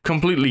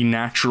completely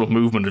natural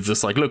movement of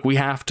just look, we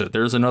have to.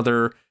 There's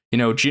another,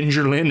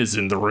 Ginger Lynn is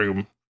in the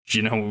room.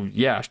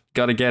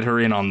 Got to get her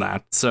in on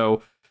that.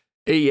 So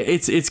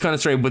it's kind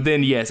of strange. But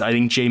then, yes, I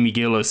think Jamie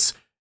Gillis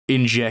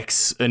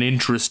injects an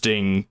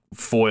interesting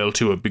foil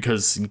to it,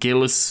 because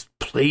Gillis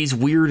plays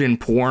weird in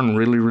porn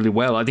really, really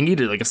well. I think he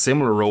did a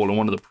similar role in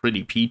one of the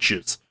Pretty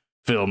Peaches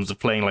films of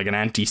playing an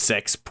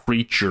anti-sex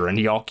preacher, and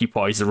he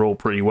occupies the role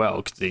pretty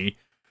well, because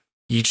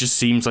he just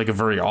seems like a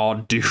very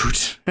odd dude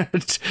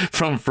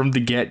from the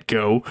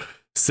get-go.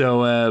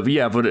 So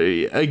but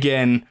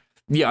again,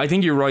 I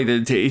think you're right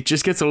that it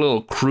just gets a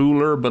little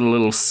crueler, but a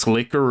little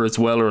slicker as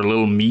well, or a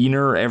little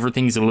meaner.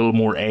 Everything's a little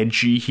more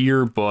edgy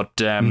here, but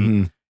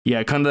kind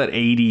of that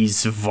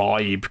 80s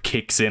vibe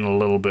kicks in a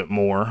little bit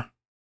more.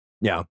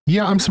 Yeah,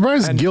 I'm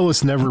surprised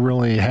Gillis never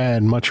really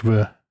had much of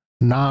a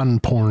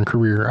non-porn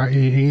career.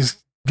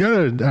 He's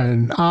got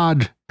an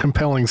odd,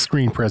 compelling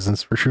screen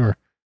presence for sure.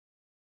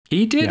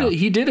 He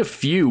did a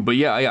few, but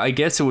I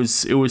guess it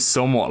was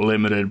somewhat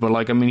limited.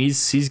 But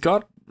he's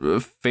got a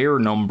fair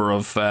number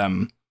of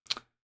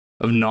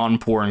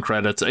non-porn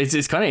credits.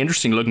 It's kind of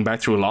interesting looking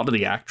back through a lot of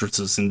the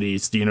actresses in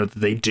these. That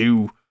they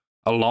do.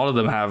 A lot of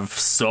them have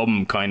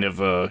some kind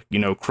of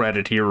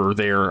credit here or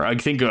there. I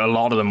think a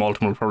lot of them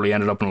ultimately probably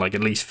ended up in at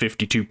least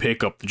 52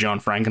 Pickup, the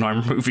John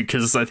Frankenheimer movie,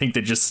 because I think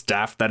they just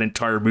staffed that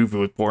entire movie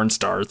with porn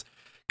stars,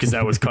 because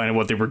that was kind of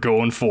what they were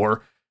going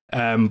for.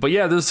 But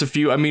yeah, there's a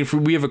few. I mean,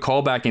 we have a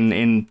callback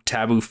in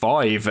Taboo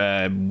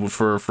 5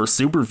 for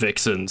Super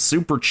Vixen,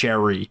 Super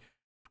Cherry,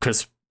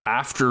 because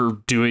after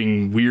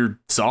doing weird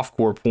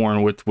softcore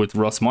porn with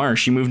Russ Meyer,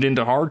 she moved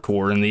into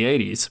hardcore in the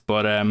 80s.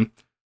 But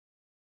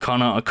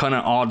kind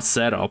of odd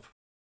setup.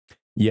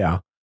 Yeah.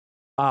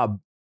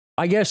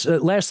 I guess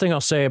last thing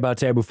I'll say about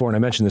Taboo 4, and I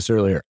mentioned this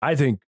earlier, I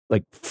think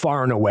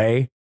far and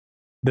away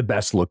the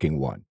best looking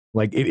one.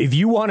 If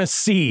you want to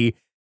see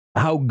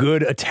how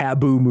good a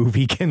Taboo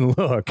movie can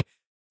look,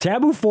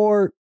 Taboo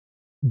 4,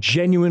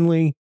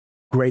 genuinely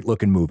great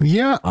looking movie.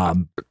 Yeah.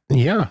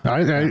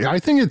 I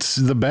think it's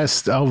the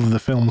best of the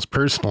films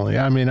personally.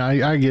 I mean,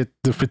 I get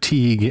the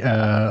fatigue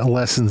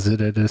lessens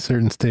it at a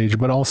certain stage,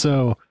 but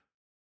also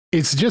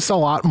it's just a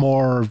lot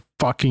more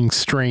fucking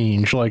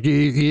strange.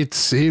 It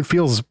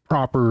feels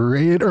proper.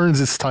 It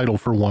earns its title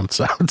for once,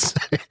 I would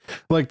say.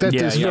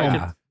 This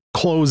film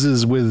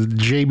closes with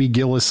Jamie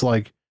Gillis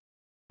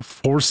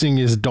forcing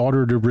his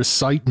daughter to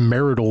recite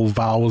marital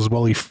vows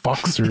while he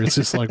fucks her. It's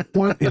just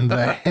what in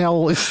the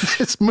hell is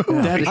this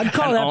movie? I'd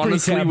call that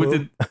honestly pretty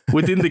taboo.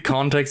 within the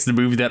context of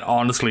the movie, that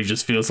honestly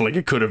just feels like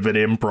it could have been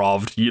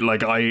improv.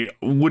 I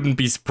wouldn't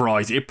be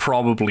surprised. It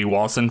probably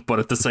wasn't, but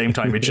at the same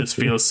time, it just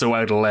feels so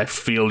out of left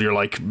field. You're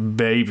like,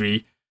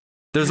 baby.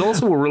 There's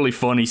also a really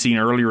funny scene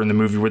earlier in the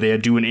movie where they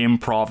do an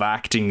improv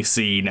acting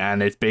scene,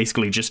 and it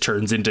basically just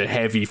turns into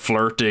heavy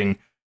flirting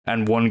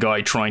and one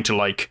guy trying to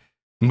like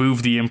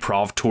move the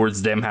improv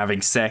towards them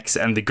having sex,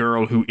 and the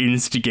girl who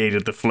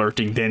instigated the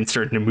flirting then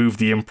starting to move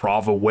the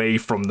improv away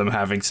from them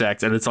having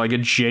sex. And it's like a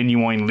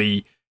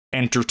genuinely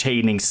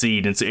entertaining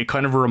scene. It's a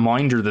kind of a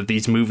reminder that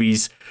these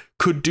movies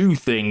could do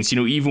things,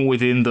 even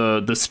within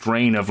the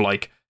strain of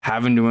like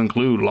having to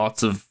include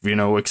lots of,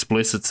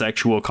 explicit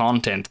sexual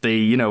content.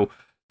 They,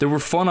 there were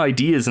fun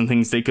ideas and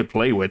things they could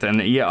play with.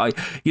 And yeah,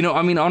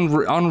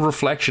 on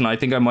reflection, I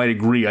think I might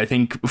agree. I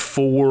think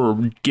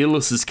for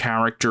Gillis's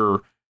character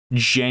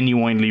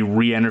genuinely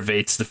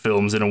re-innovates the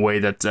films in a way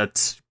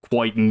that's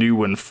quite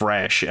new and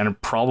fresh, and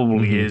it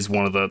probably is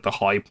one of the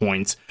high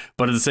points.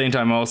 But at the same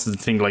time, I also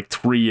think like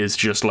 3 is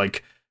just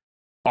like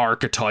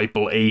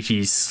archetypal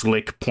 80s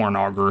slick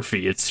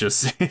pornography. It's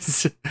just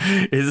it's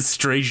a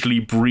strangely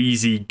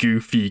breezy,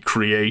 goofy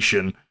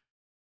creation.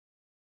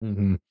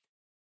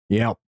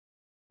 Yeah.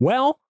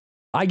 Well,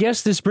 I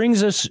guess this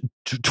brings us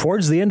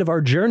towards the end of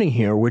our journey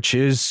here, which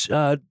is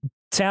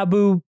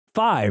Taboo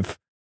 5.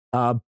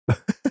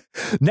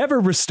 Never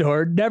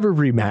restored, never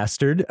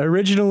remastered.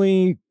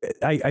 Originally,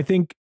 I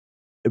think,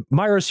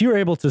 Myros, you were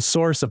able to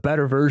source a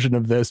better version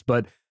of this,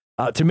 but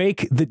to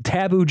make the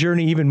Taboo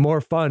journey even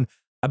more fun,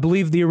 I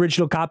believe the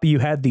original copy you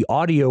had, the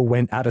audio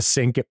went out of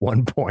sync at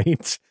one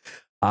point.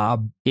 Yeah,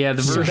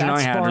 the version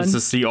I had was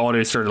just the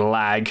audio sort of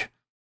lag.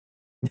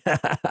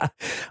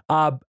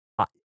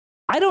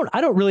 I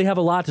don't really have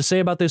a lot to say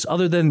about this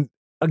other than,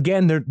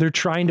 again, they're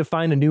trying to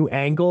find a new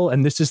angle,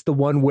 and this is the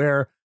one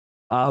where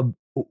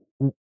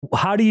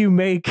how do you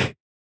make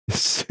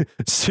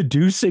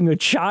seducing a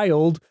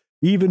child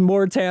even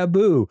more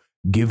taboo?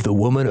 Give the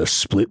woman a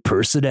split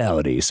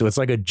personality. So it's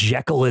like a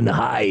Jekyll and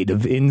Hyde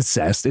of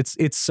incest.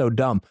 It's so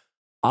dumb.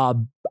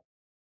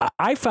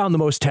 I found the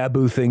most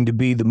taboo thing to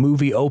be the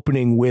movie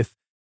opening with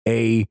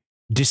a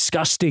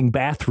disgusting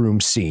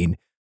bathroom scene.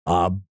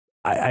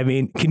 I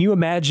mean, can you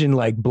imagine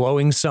like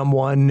blowing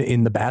someone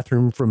in the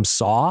bathroom from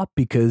Saw?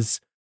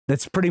 Because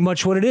that's pretty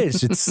much what it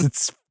is.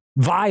 It's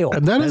vile.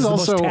 And that is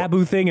also the most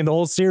taboo thing in the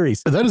whole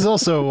series. That is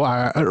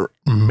also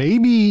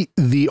maybe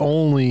the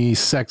only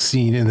sex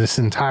scene in this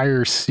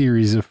entire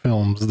series of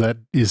films that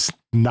is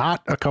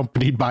not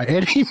accompanied by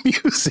any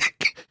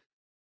music.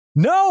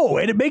 No,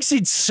 and it makes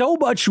it so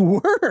much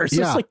worse.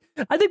 Yeah. It's like,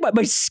 I think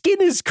my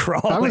skin is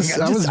crawling.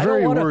 I was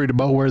very worried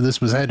about where this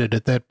was headed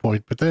at that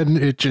point, but then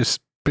it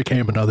just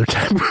became another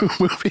Taboo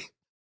movie.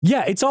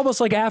 Yeah, it's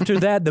almost like after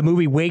that, the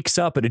movie wakes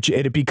up and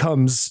it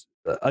becomes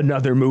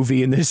another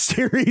movie in this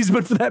series.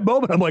 But for that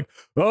moment, I'm like,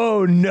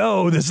 oh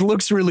no, this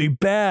looks really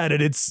bad,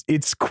 and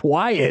it's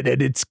quiet,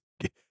 and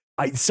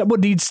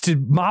someone needs to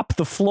mop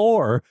the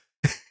floor.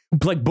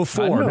 Like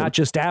before, not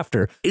just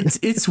after.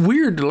 It's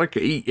weird. Like,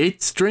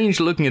 it's strange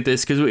looking at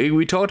this, because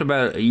we talked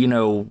about,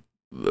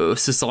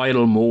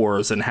 societal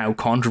mores and how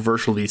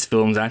controversial these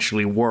films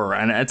actually were,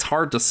 and it's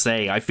hard to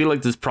say. I feel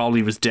like this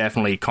probably was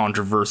definitely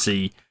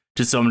controversy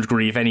to some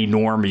degree. If any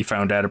normie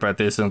found out about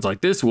this and it's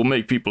like, this will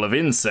make people have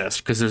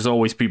incest, because there's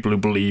always people who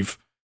believe,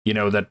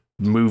 that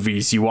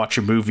movies, you watch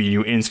a movie and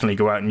you instantly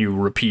go out and you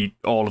repeat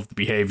all of the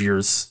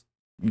behaviors.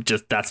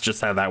 That's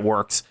just how that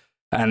works.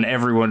 And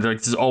everyone,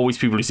 like, there's always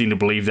people who seem to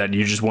believe that, and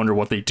you just wonder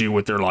what they do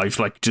with their life.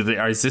 Like,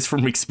 is this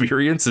from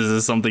experience? Is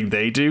this something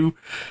they do?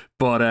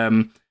 But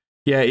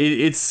yeah,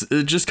 it's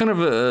just kind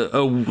of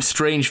a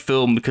strange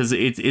film, because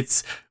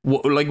it's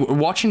like,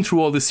 watching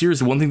through all the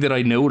series, one thing that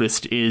I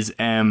noticed is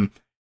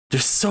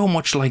there's so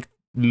much like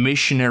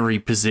missionary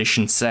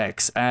position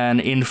sex,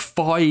 and in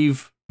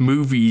 5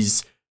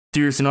 movies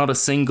there's not a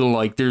single,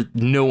 like, there's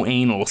no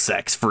anal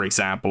sex, for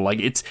example. Like,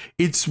 it's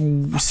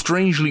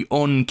strangely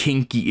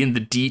unkinky in the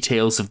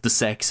details of the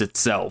sex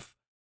itself,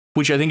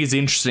 which I think is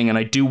interesting. And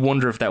I do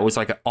wonder if that was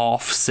like an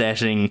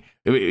offsetting.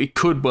 It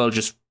could well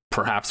just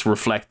perhaps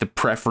reflect the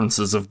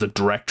preferences of the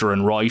director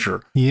and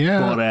writer.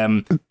 Yeah.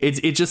 But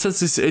it just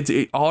has this,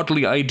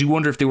 oddly, I do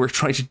wonder if they were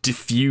trying to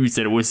diffuse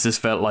that. It was just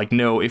felt like,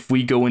 no, if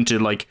we go into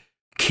like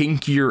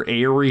kinkier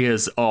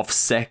areas of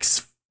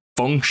sex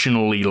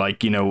functionally,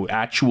 like,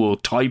 actual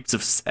types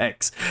of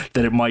sex,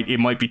 that it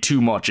might be too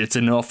much. It's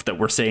enough that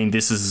we're saying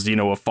this is,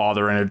 a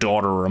father and a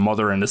daughter, or a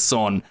mother and a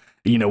son.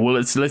 Well,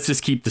 let's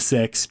just keep the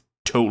sex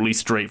totally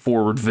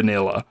straightforward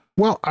vanilla.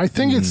 Well, I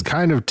think it's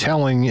kind of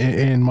telling,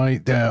 and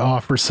might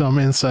offer some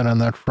insight on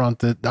that front,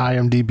 that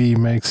IMDb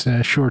makes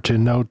sure to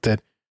note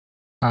that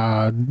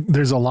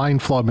there's a line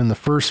flub in the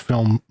first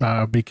film,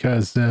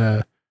 because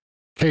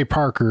Kay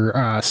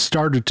Parker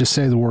started to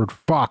say the word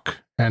fuck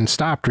and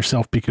stopped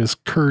herself because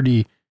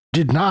Kirdy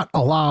did not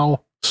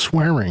allow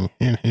swearing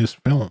in his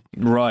film.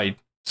 Right.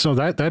 So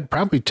that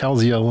probably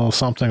tells you a little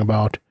something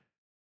about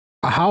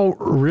how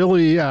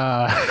really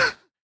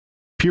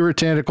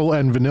puritanical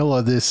and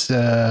vanilla this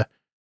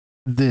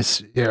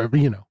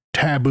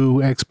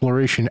taboo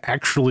exploration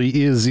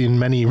actually is in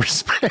many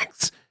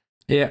respects.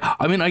 Yeah,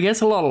 I mean, I guess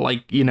a lot of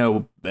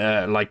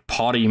like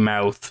potty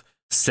mouth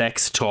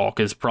sex talk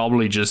is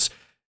probably just,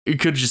 it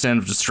could just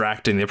end up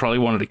distracting. They probably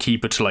wanted to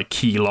keep it to like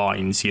key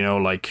lines,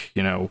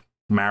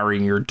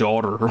 marrying your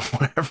daughter or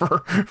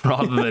whatever,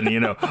 rather than, you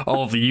know,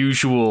 all the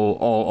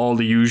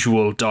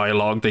usual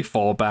dialogue they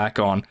fall back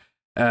on.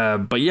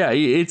 But yeah,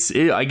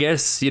 I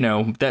guess, you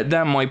know,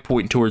 that might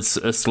point towards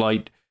a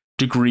slight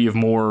degree of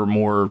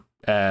more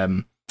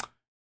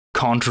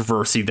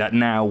controversy that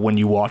now when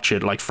you watch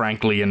it, like,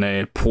 frankly, in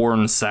a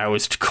porn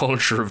soused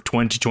culture of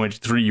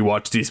 2023, you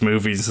watch these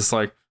movies, it's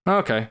like,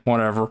 okay,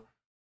 whatever.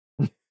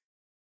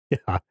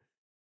 I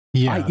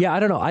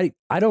don't know.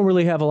 I don't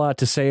really have a lot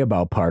to say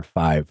about part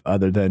 5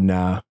 other than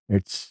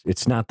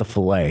it's not the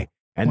fillet.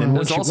 And then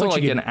there's also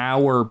like an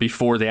hour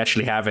before they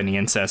actually have any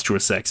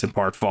incestuous sex in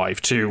part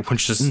 5 too,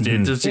 which is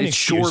it's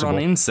short on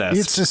incest.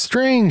 It's a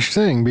strange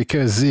thing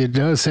because it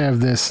does have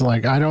this,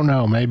 like, I don't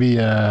know, maybe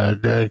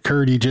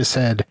Kirdy just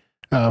had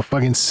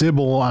fucking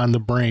Sybil on the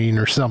brain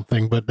or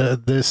something, but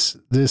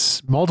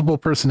this multiple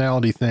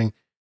personality thing,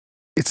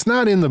 it's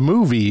not in the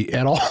movie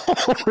at all.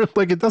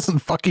 Like, it doesn't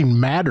fucking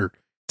matter.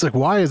 It's like,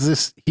 why is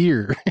this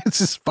here? It's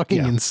this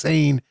fucking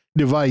insane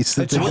device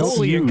that's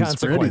totally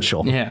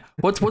inconsequential. Yeah.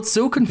 What's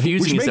so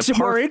confusing which makes it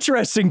more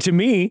interesting to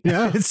me.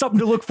 Yeah. It's something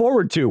to look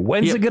forward to.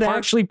 When's it going to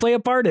actually play a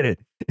part in it?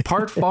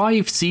 Part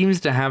 5 seems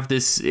to have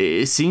this.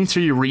 It seems to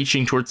be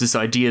reaching towards this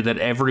idea that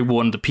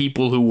everyone, the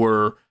people who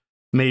were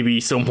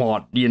maybe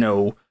somewhat, you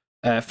know,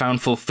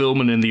 found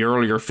fulfillment in the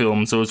earlier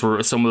films, those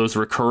were some of those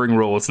recurring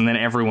roles, and then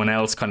everyone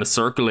else kind of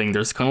circling.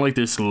 There's kind of like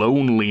this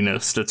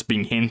loneliness that's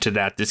being hinted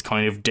at, this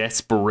kind of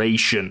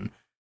desperation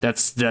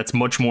that's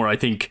much more, I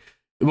think,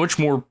 much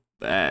more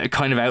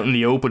kind of out in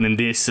the open in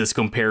this as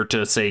compared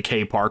to, say,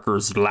 Kay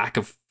Parker's lack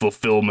of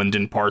fulfillment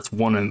in parts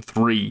 1 and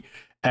 3.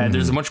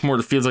 There's much more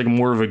that feels like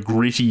more of a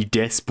gritty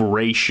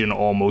desperation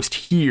almost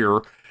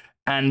here.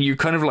 And you're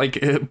kind of like,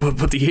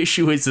 but the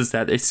issue is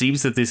that it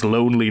seems that this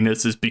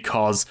loneliness is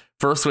because,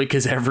 firstly,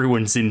 because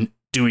everyone's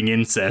doing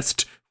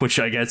incest, which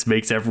I guess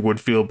makes everyone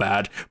feel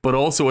bad, but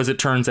also, as it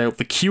turns out,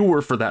 the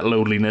cure for that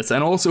loneliness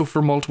and also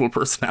for multiple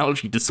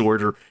personality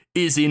disorder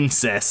is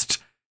incest.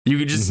 You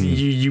could just,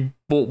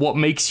 what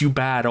makes you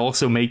bad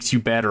also makes you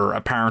better.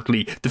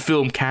 Apparently, the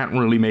film can't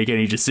really make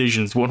any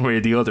decisions one way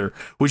or the other,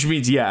 which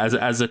means, yeah,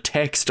 as a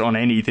text on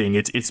anything,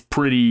 it's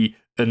pretty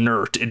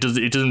inert. It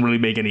doesn't really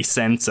make any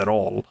sense at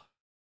all.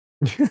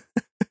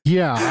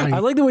 Yeah, I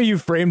like the way you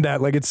framed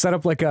that. Like, it's set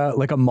up like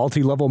a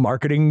multi-level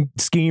marketing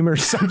scheme or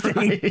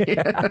something.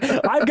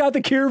 I've got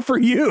the cure for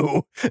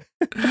you.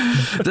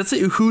 That's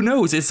it. Who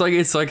knows? It's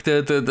like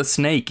the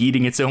snake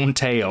eating its own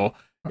tail,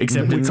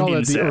 except we it's call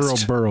incest. it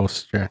the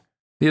Ouroboros, Jack.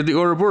 Yeah, the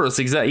Ouroboros,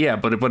 exactly. Yeah,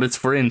 but it's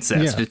for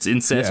incest. Yeah. It's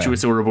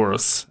incestuous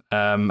Ouroboros,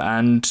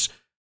 and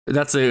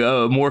that's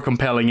a more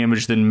compelling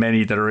image than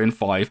many that are in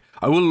 5.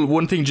 I will,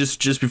 one thing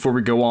just before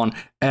we go on,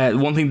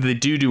 one thing that they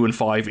do in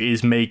 5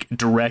 is make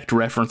direct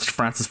reference to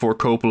Francis Ford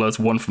Coppola's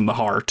One from the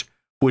Heart,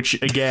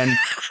 which, again,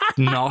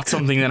 not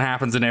something that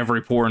happens in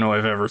every porno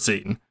I've ever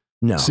seen.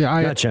 No, See,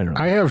 not generally.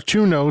 I have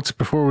 2 notes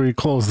before we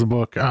close the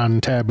book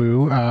on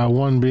Taboo.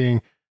 One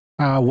being,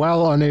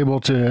 while unable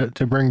to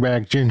bring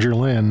back Ginger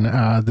Lynn,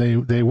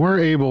 they were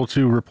able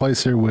to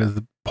replace her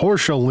with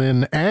Portia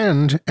Lynn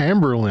and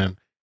Amber Lynn.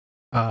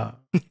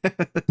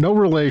 No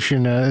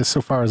relation,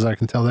 so far as I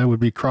can tell. That would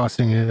be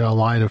crossing a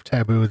line of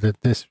taboo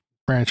that this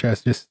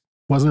franchise just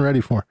wasn't ready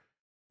for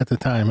at the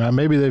time.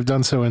 Maybe they've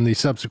done so in the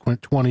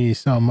subsequent 20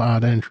 some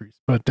odd entries.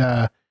 But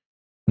the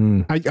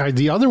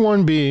other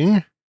one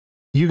being,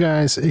 you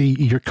guys,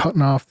 you're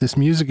cutting off this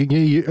music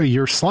again.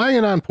 You're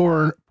slanging on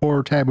poor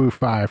Taboo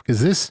 5,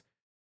 because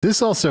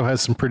this also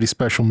has some pretty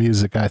special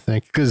music, I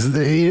think, because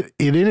it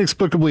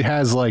inexplicably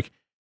has like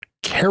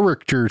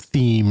character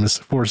themes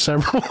for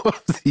several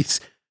of these.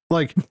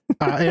 Like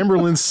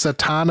Amberlyn's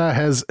Satana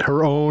has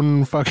her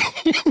own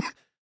fucking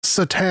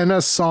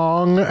Satana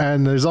song,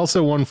 and there's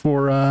also one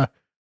for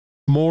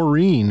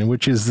Maureen,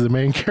 which is the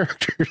main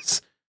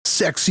character's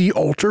sexy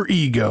alter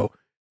ego.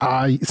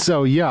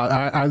 So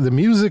yeah, the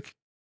music,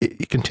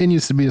 it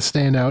continues to be a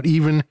standout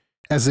even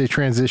as they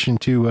transition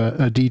to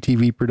a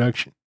DTV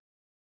production.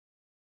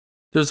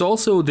 There's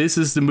also, this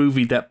is the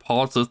movie that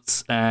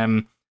posits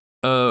a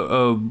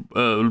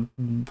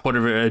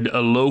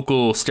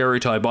local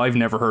stereotype I've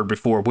never heard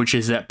before, which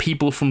is that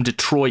people from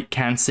Detroit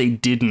can't say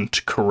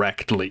didn't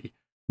correctly.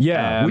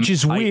 Yeah, which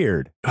is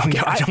weird.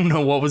 I don't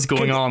know what was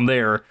going on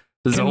there.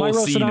 There's a whole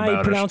scene about it.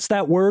 I pronounce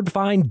that word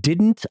fine?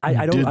 Didn't?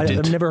 I've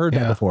never heard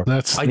that before.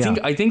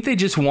 I think they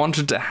just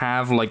wanted to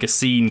have like a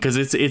scene, because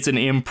it's an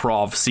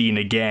improv scene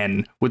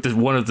again with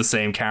one of the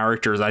same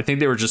characters. I think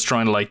they were just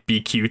trying to like be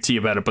cutesy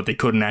about it, but they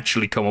couldn't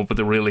actually come up with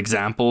a real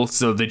example,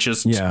 so they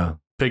just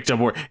picked up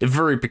word. It's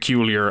very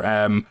peculiar.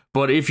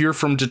 But if you're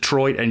from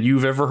Detroit and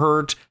you've ever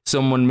heard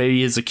someone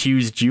maybe has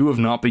accused you of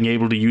not being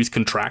able to use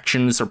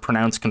contractions or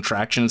pronounce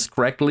contractions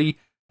correctly,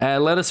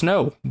 let us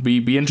know.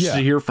 Be interested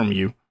to hear from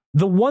you.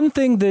 The one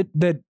thing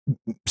that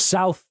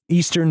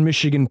southeastern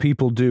Michigan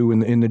people do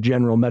in the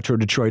general Metro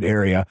Detroit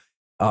area,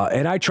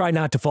 and I try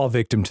not to fall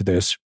victim to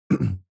this,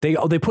 they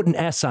put an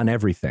S on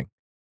everything.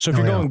 So if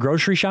you're going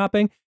grocery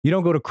shopping, you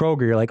don't go to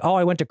Kroger. You're like, oh,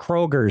 I went to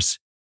Kroger's,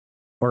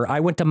 or I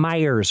went to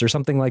Myers, or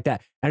something like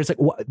that. And it's like,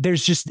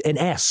 there's just an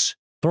S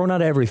thrown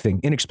out of everything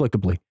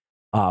inexplicably.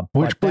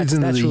 Which bleeds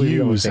into the really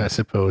use, I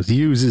suppose.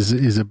 Use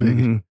is a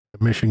big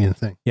Michigan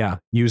thing. Yeah,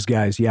 use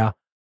guys. Yeah,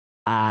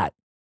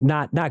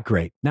 not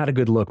great. Not a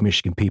good look,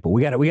 Michigan people.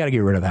 We got to get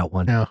rid of that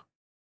one.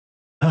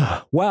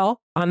 Yeah.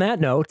 Well, on that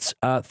note,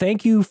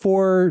 thank you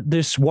for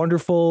this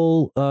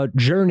wonderful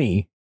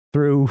journey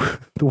through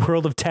the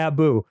world of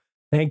Taboo.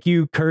 Thank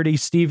you, Kirdy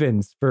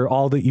Stevens, for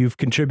all that you've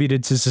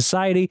contributed to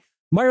society.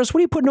 Myros, what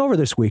are you putting over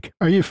this week?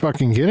 Are you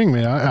fucking kidding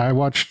me? I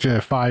watched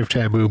 5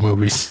 Taboo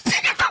movies.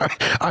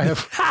 I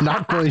have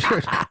not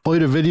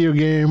played a video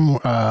game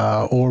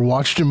or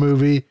watched a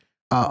movie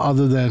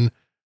other than,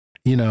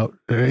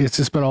 it's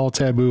just been all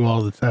Taboo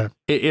all the time.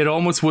 It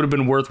almost would have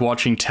been worth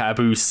watching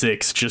Taboo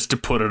 6 just to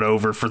put it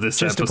over for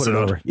this episode. To put it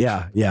over.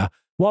 Yeah.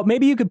 Well,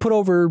 maybe you could put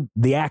over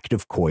the act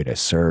of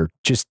coitus or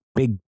just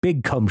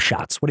big cum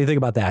shots. What do you think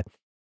about that?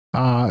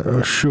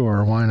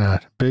 Sure, why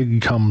not?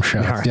 Big cum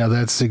shots. Right. Yeah,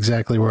 that's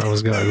exactly where I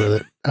was going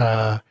with it.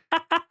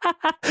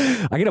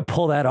 I'm gonna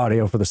pull that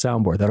audio for the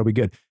soundboard. That'll be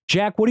good.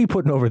 Jack, what are you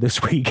putting over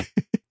this week?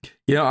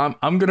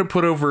 I'm gonna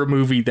put over a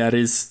movie that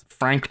is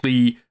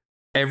frankly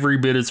every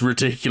bit as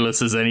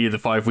ridiculous as any of the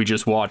 5 we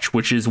just watched,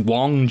 which is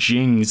Wong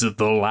Jing's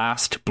The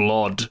Last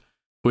Blood,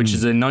 which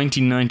is a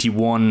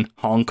 1991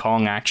 Hong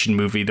Kong action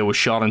movie that was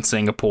shot in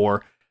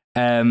Singapore.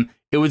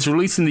 It was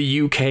released in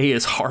the UK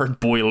as Hard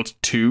Boiled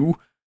 2.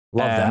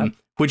 Love that.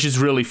 Which is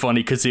really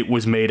funny because it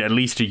was made at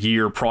least a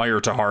year prior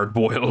to Hard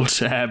Boiled.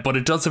 But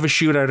it does have a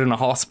shootout in a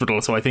hospital,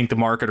 so I think the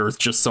marketers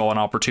just saw an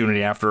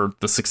opportunity after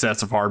the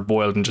success of Hard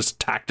Boiled and just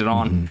tacked it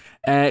on.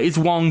 It's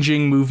Wong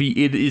Jing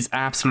movie. It is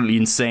absolutely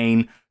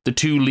insane. The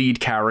 2 lead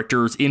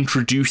characters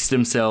introduce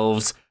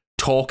themselves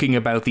talking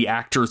about the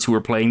actors who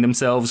are playing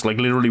themselves. Like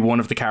literally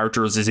one of the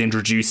characters is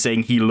introduced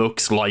saying he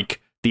looks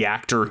like the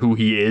actor who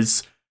he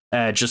is.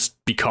 Just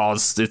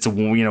because it's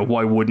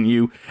why wouldn't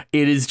you?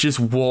 It is just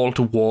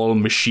wall-to-wall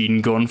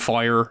machine gun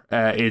fire.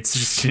 It's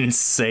just an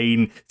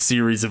insane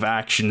series of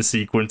action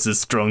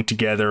sequences strung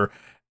together.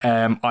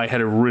 I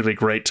had a really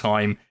great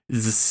time.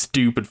 It's a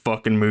stupid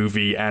fucking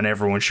movie, and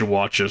everyone should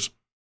watch it.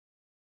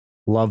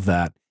 Love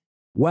that.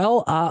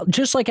 Well,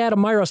 just like Adam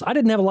Myros, I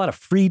didn't have a lot of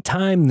free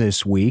time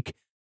this week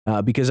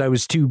because I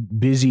was too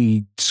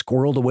busy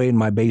squirreled away in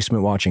my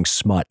basement watching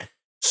smut.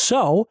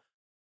 So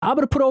I'm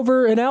going to put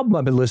over an album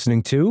I've been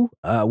listening to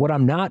when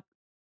I'm not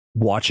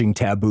watching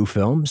Taboo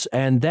films,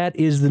 and that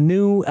is the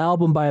new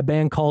album by a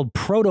band called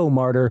Proto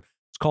Martyr.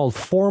 It's called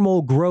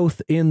Formal Growth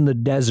in the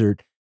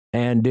Desert,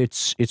 and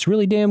it's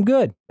really damn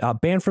good. A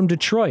band from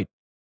Detroit.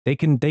 They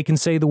can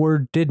say the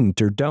word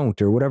didn't or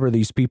don't or whatever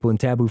these people in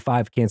Taboo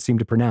 5 can't seem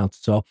to pronounce.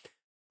 So,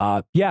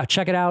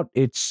 check it out.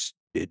 It's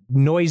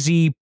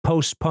noisy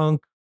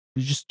post-punk,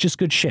 just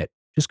good shit.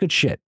 Just good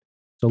shit.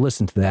 So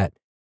listen to that.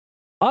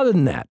 Other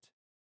than that,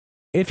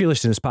 if you're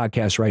listening to this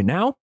podcast right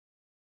now,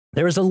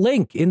 there is a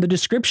link in the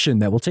description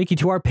that will take you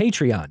to our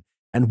Patreon.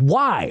 And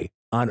why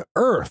on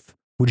earth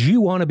would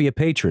you want to be a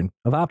patron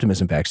of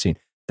Optimism Vaccine?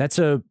 That's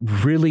a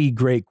really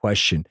great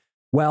question.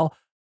 Well,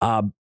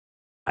 I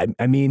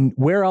mean,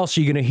 where else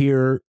are you going to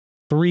hear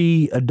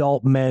 3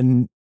 adult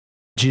men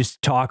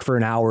just talk for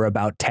an hour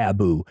about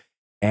Taboo?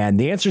 And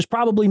the answer is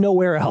probably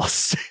nowhere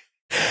else.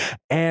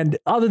 And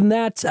other than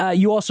that,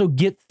 you also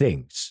get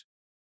things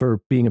for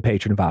being a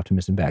patron of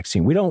Optimism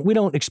Vaccine. We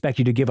don't expect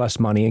you to give us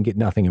money and get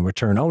nothing in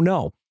return. Oh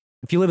no.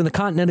 If you live in the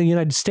continental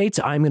United States,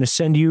 I'm going to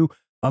send you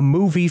a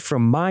movie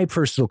from my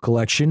personal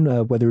collection,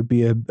 whether it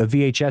be a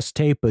VHS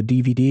tape, a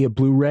DVD, a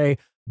Blu-ray,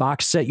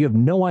 box set. You have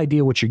no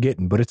idea what you're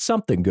getting, but it's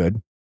something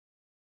good.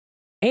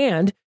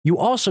 And you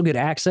also get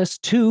access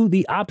to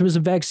the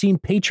Optimism Vaccine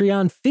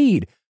Patreon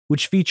feed,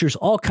 which features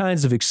all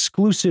kinds of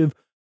exclusive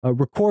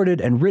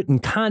recorded and written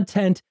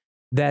content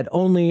that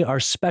only our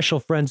special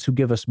friends who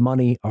give us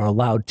money are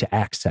allowed to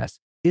access.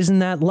 Isn't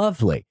that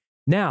lovely?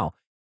 Now,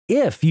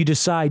 if you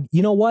decide,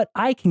 you know what,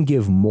 I can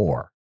give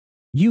more,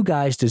 you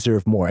guys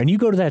deserve more, and you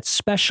go to that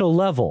special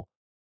level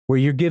where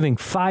you're giving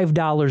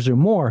 $5 or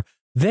more,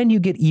 then you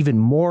get even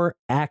more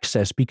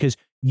access because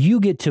you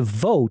get to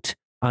vote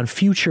on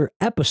future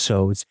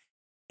episodes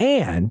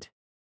and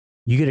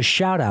you get a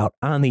shout out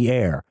on the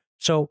air.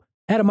 So,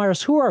 Adam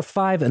Myros, who are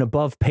 5 and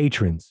above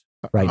patrons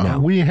right now?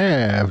 We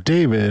have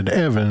David,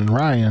 Evan,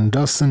 Ryan,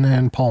 Dustin,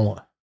 and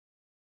Paula.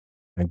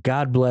 And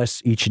God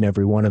bless each and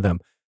every one of them.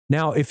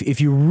 Now,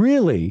 if you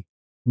really,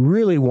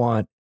 really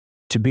want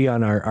to be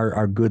on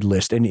our good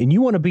list, and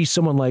you want to be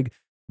someone like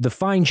the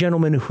fine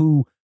gentleman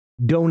who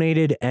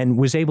donated and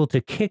was able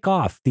to kick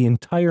off the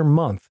entire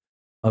month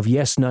of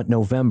Yes Nut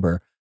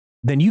November,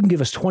 then you can give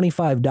us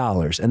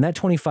 $25, and that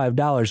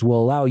 $25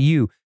 will allow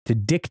you to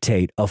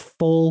dictate a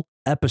full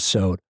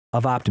episode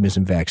of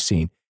Optimism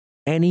Vaccine.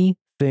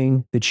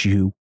 Anything that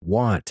you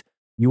want.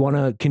 You want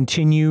to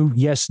continue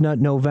Yes Nut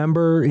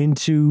November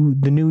into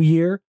the new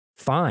year?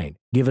 Fine.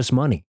 Give us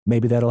money.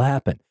 Maybe that'll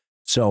happen.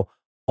 So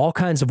all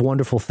kinds of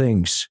wonderful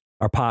things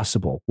are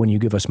possible when you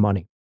give us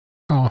money.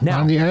 Oh,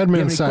 now, on the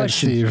admin side,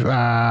 questions?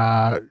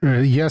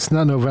 Steve, Yes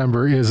Nut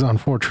November is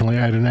unfortunately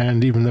at an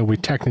end, even though we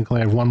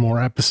technically have one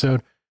more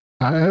episode.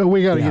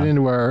 We got to get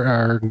into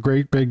our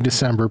great big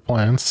December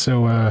plans.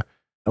 So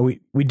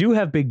we do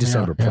have big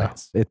December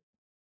plans.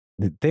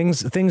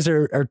 Things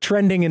are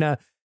trending in a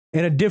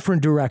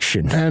different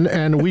direction,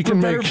 and we can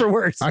make, for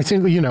worse. I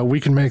think we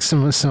can make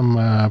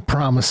some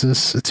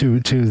promises to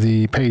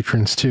the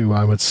patrons too.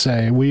 I would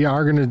say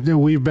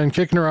we've been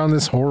kicking around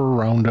this horror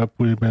roundup.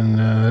 We've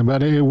been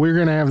but we're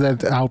gonna have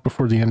that out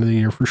before the end of the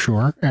year for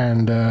sure.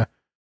 And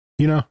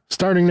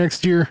starting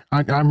next year,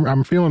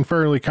 I'm feeling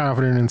fairly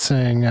confident in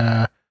saying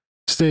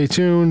stay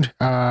tuned.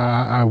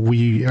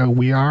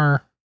 We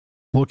are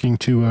looking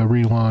to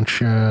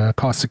relaunch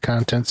Caustic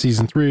Content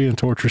Season 3 and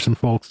torture some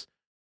folks.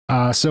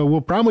 So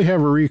we'll probably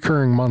have a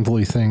recurring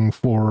monthly thing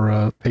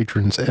for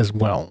patrons as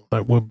well.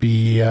 That would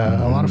be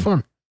a lot of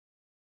fun.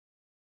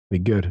 Be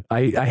good.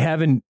 I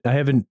haven't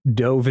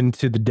dove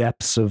into the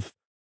depths of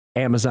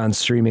Amazon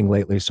streaming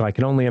lately, so I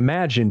can only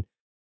imagine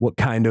what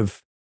kind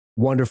of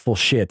wonderful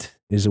shit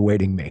is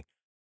awaiting me.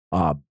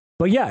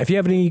 But yeah, if you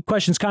have any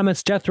questions,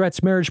 comments, death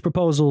threats, marriage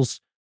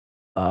proposals,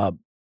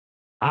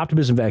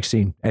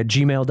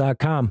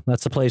 optimismvaccine@gmail.com.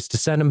 That's the place to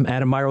send them.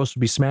 Adam Myros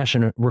will be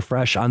smashing a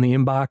refresh on the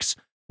inbox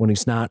when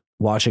he's not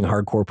watching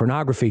hardcore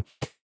pornography.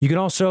 You can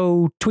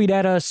also tweet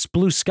at us,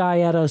 blue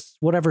sky at us,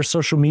 whatever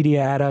social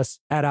media at us,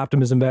 at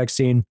Optimism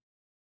Vaccine.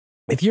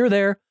 If you're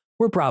there,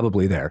 we're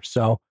probably there.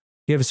 So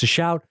give us a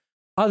shout.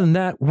 Other than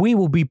that, we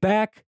will be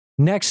back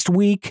next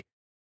week.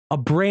 A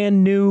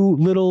brand new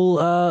little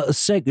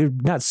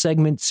not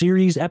segment,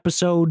 series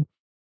episode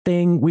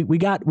thing.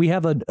 We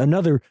have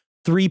another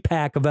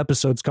 3-pack of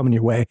episodes coming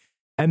your way,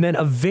 and then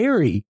a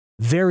very,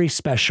 very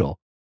special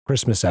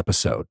Christmas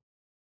episode.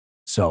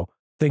 So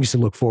things to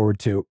look forward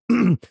to.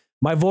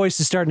 My voice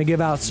is starting to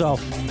give out, so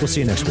we'll see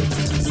you next week.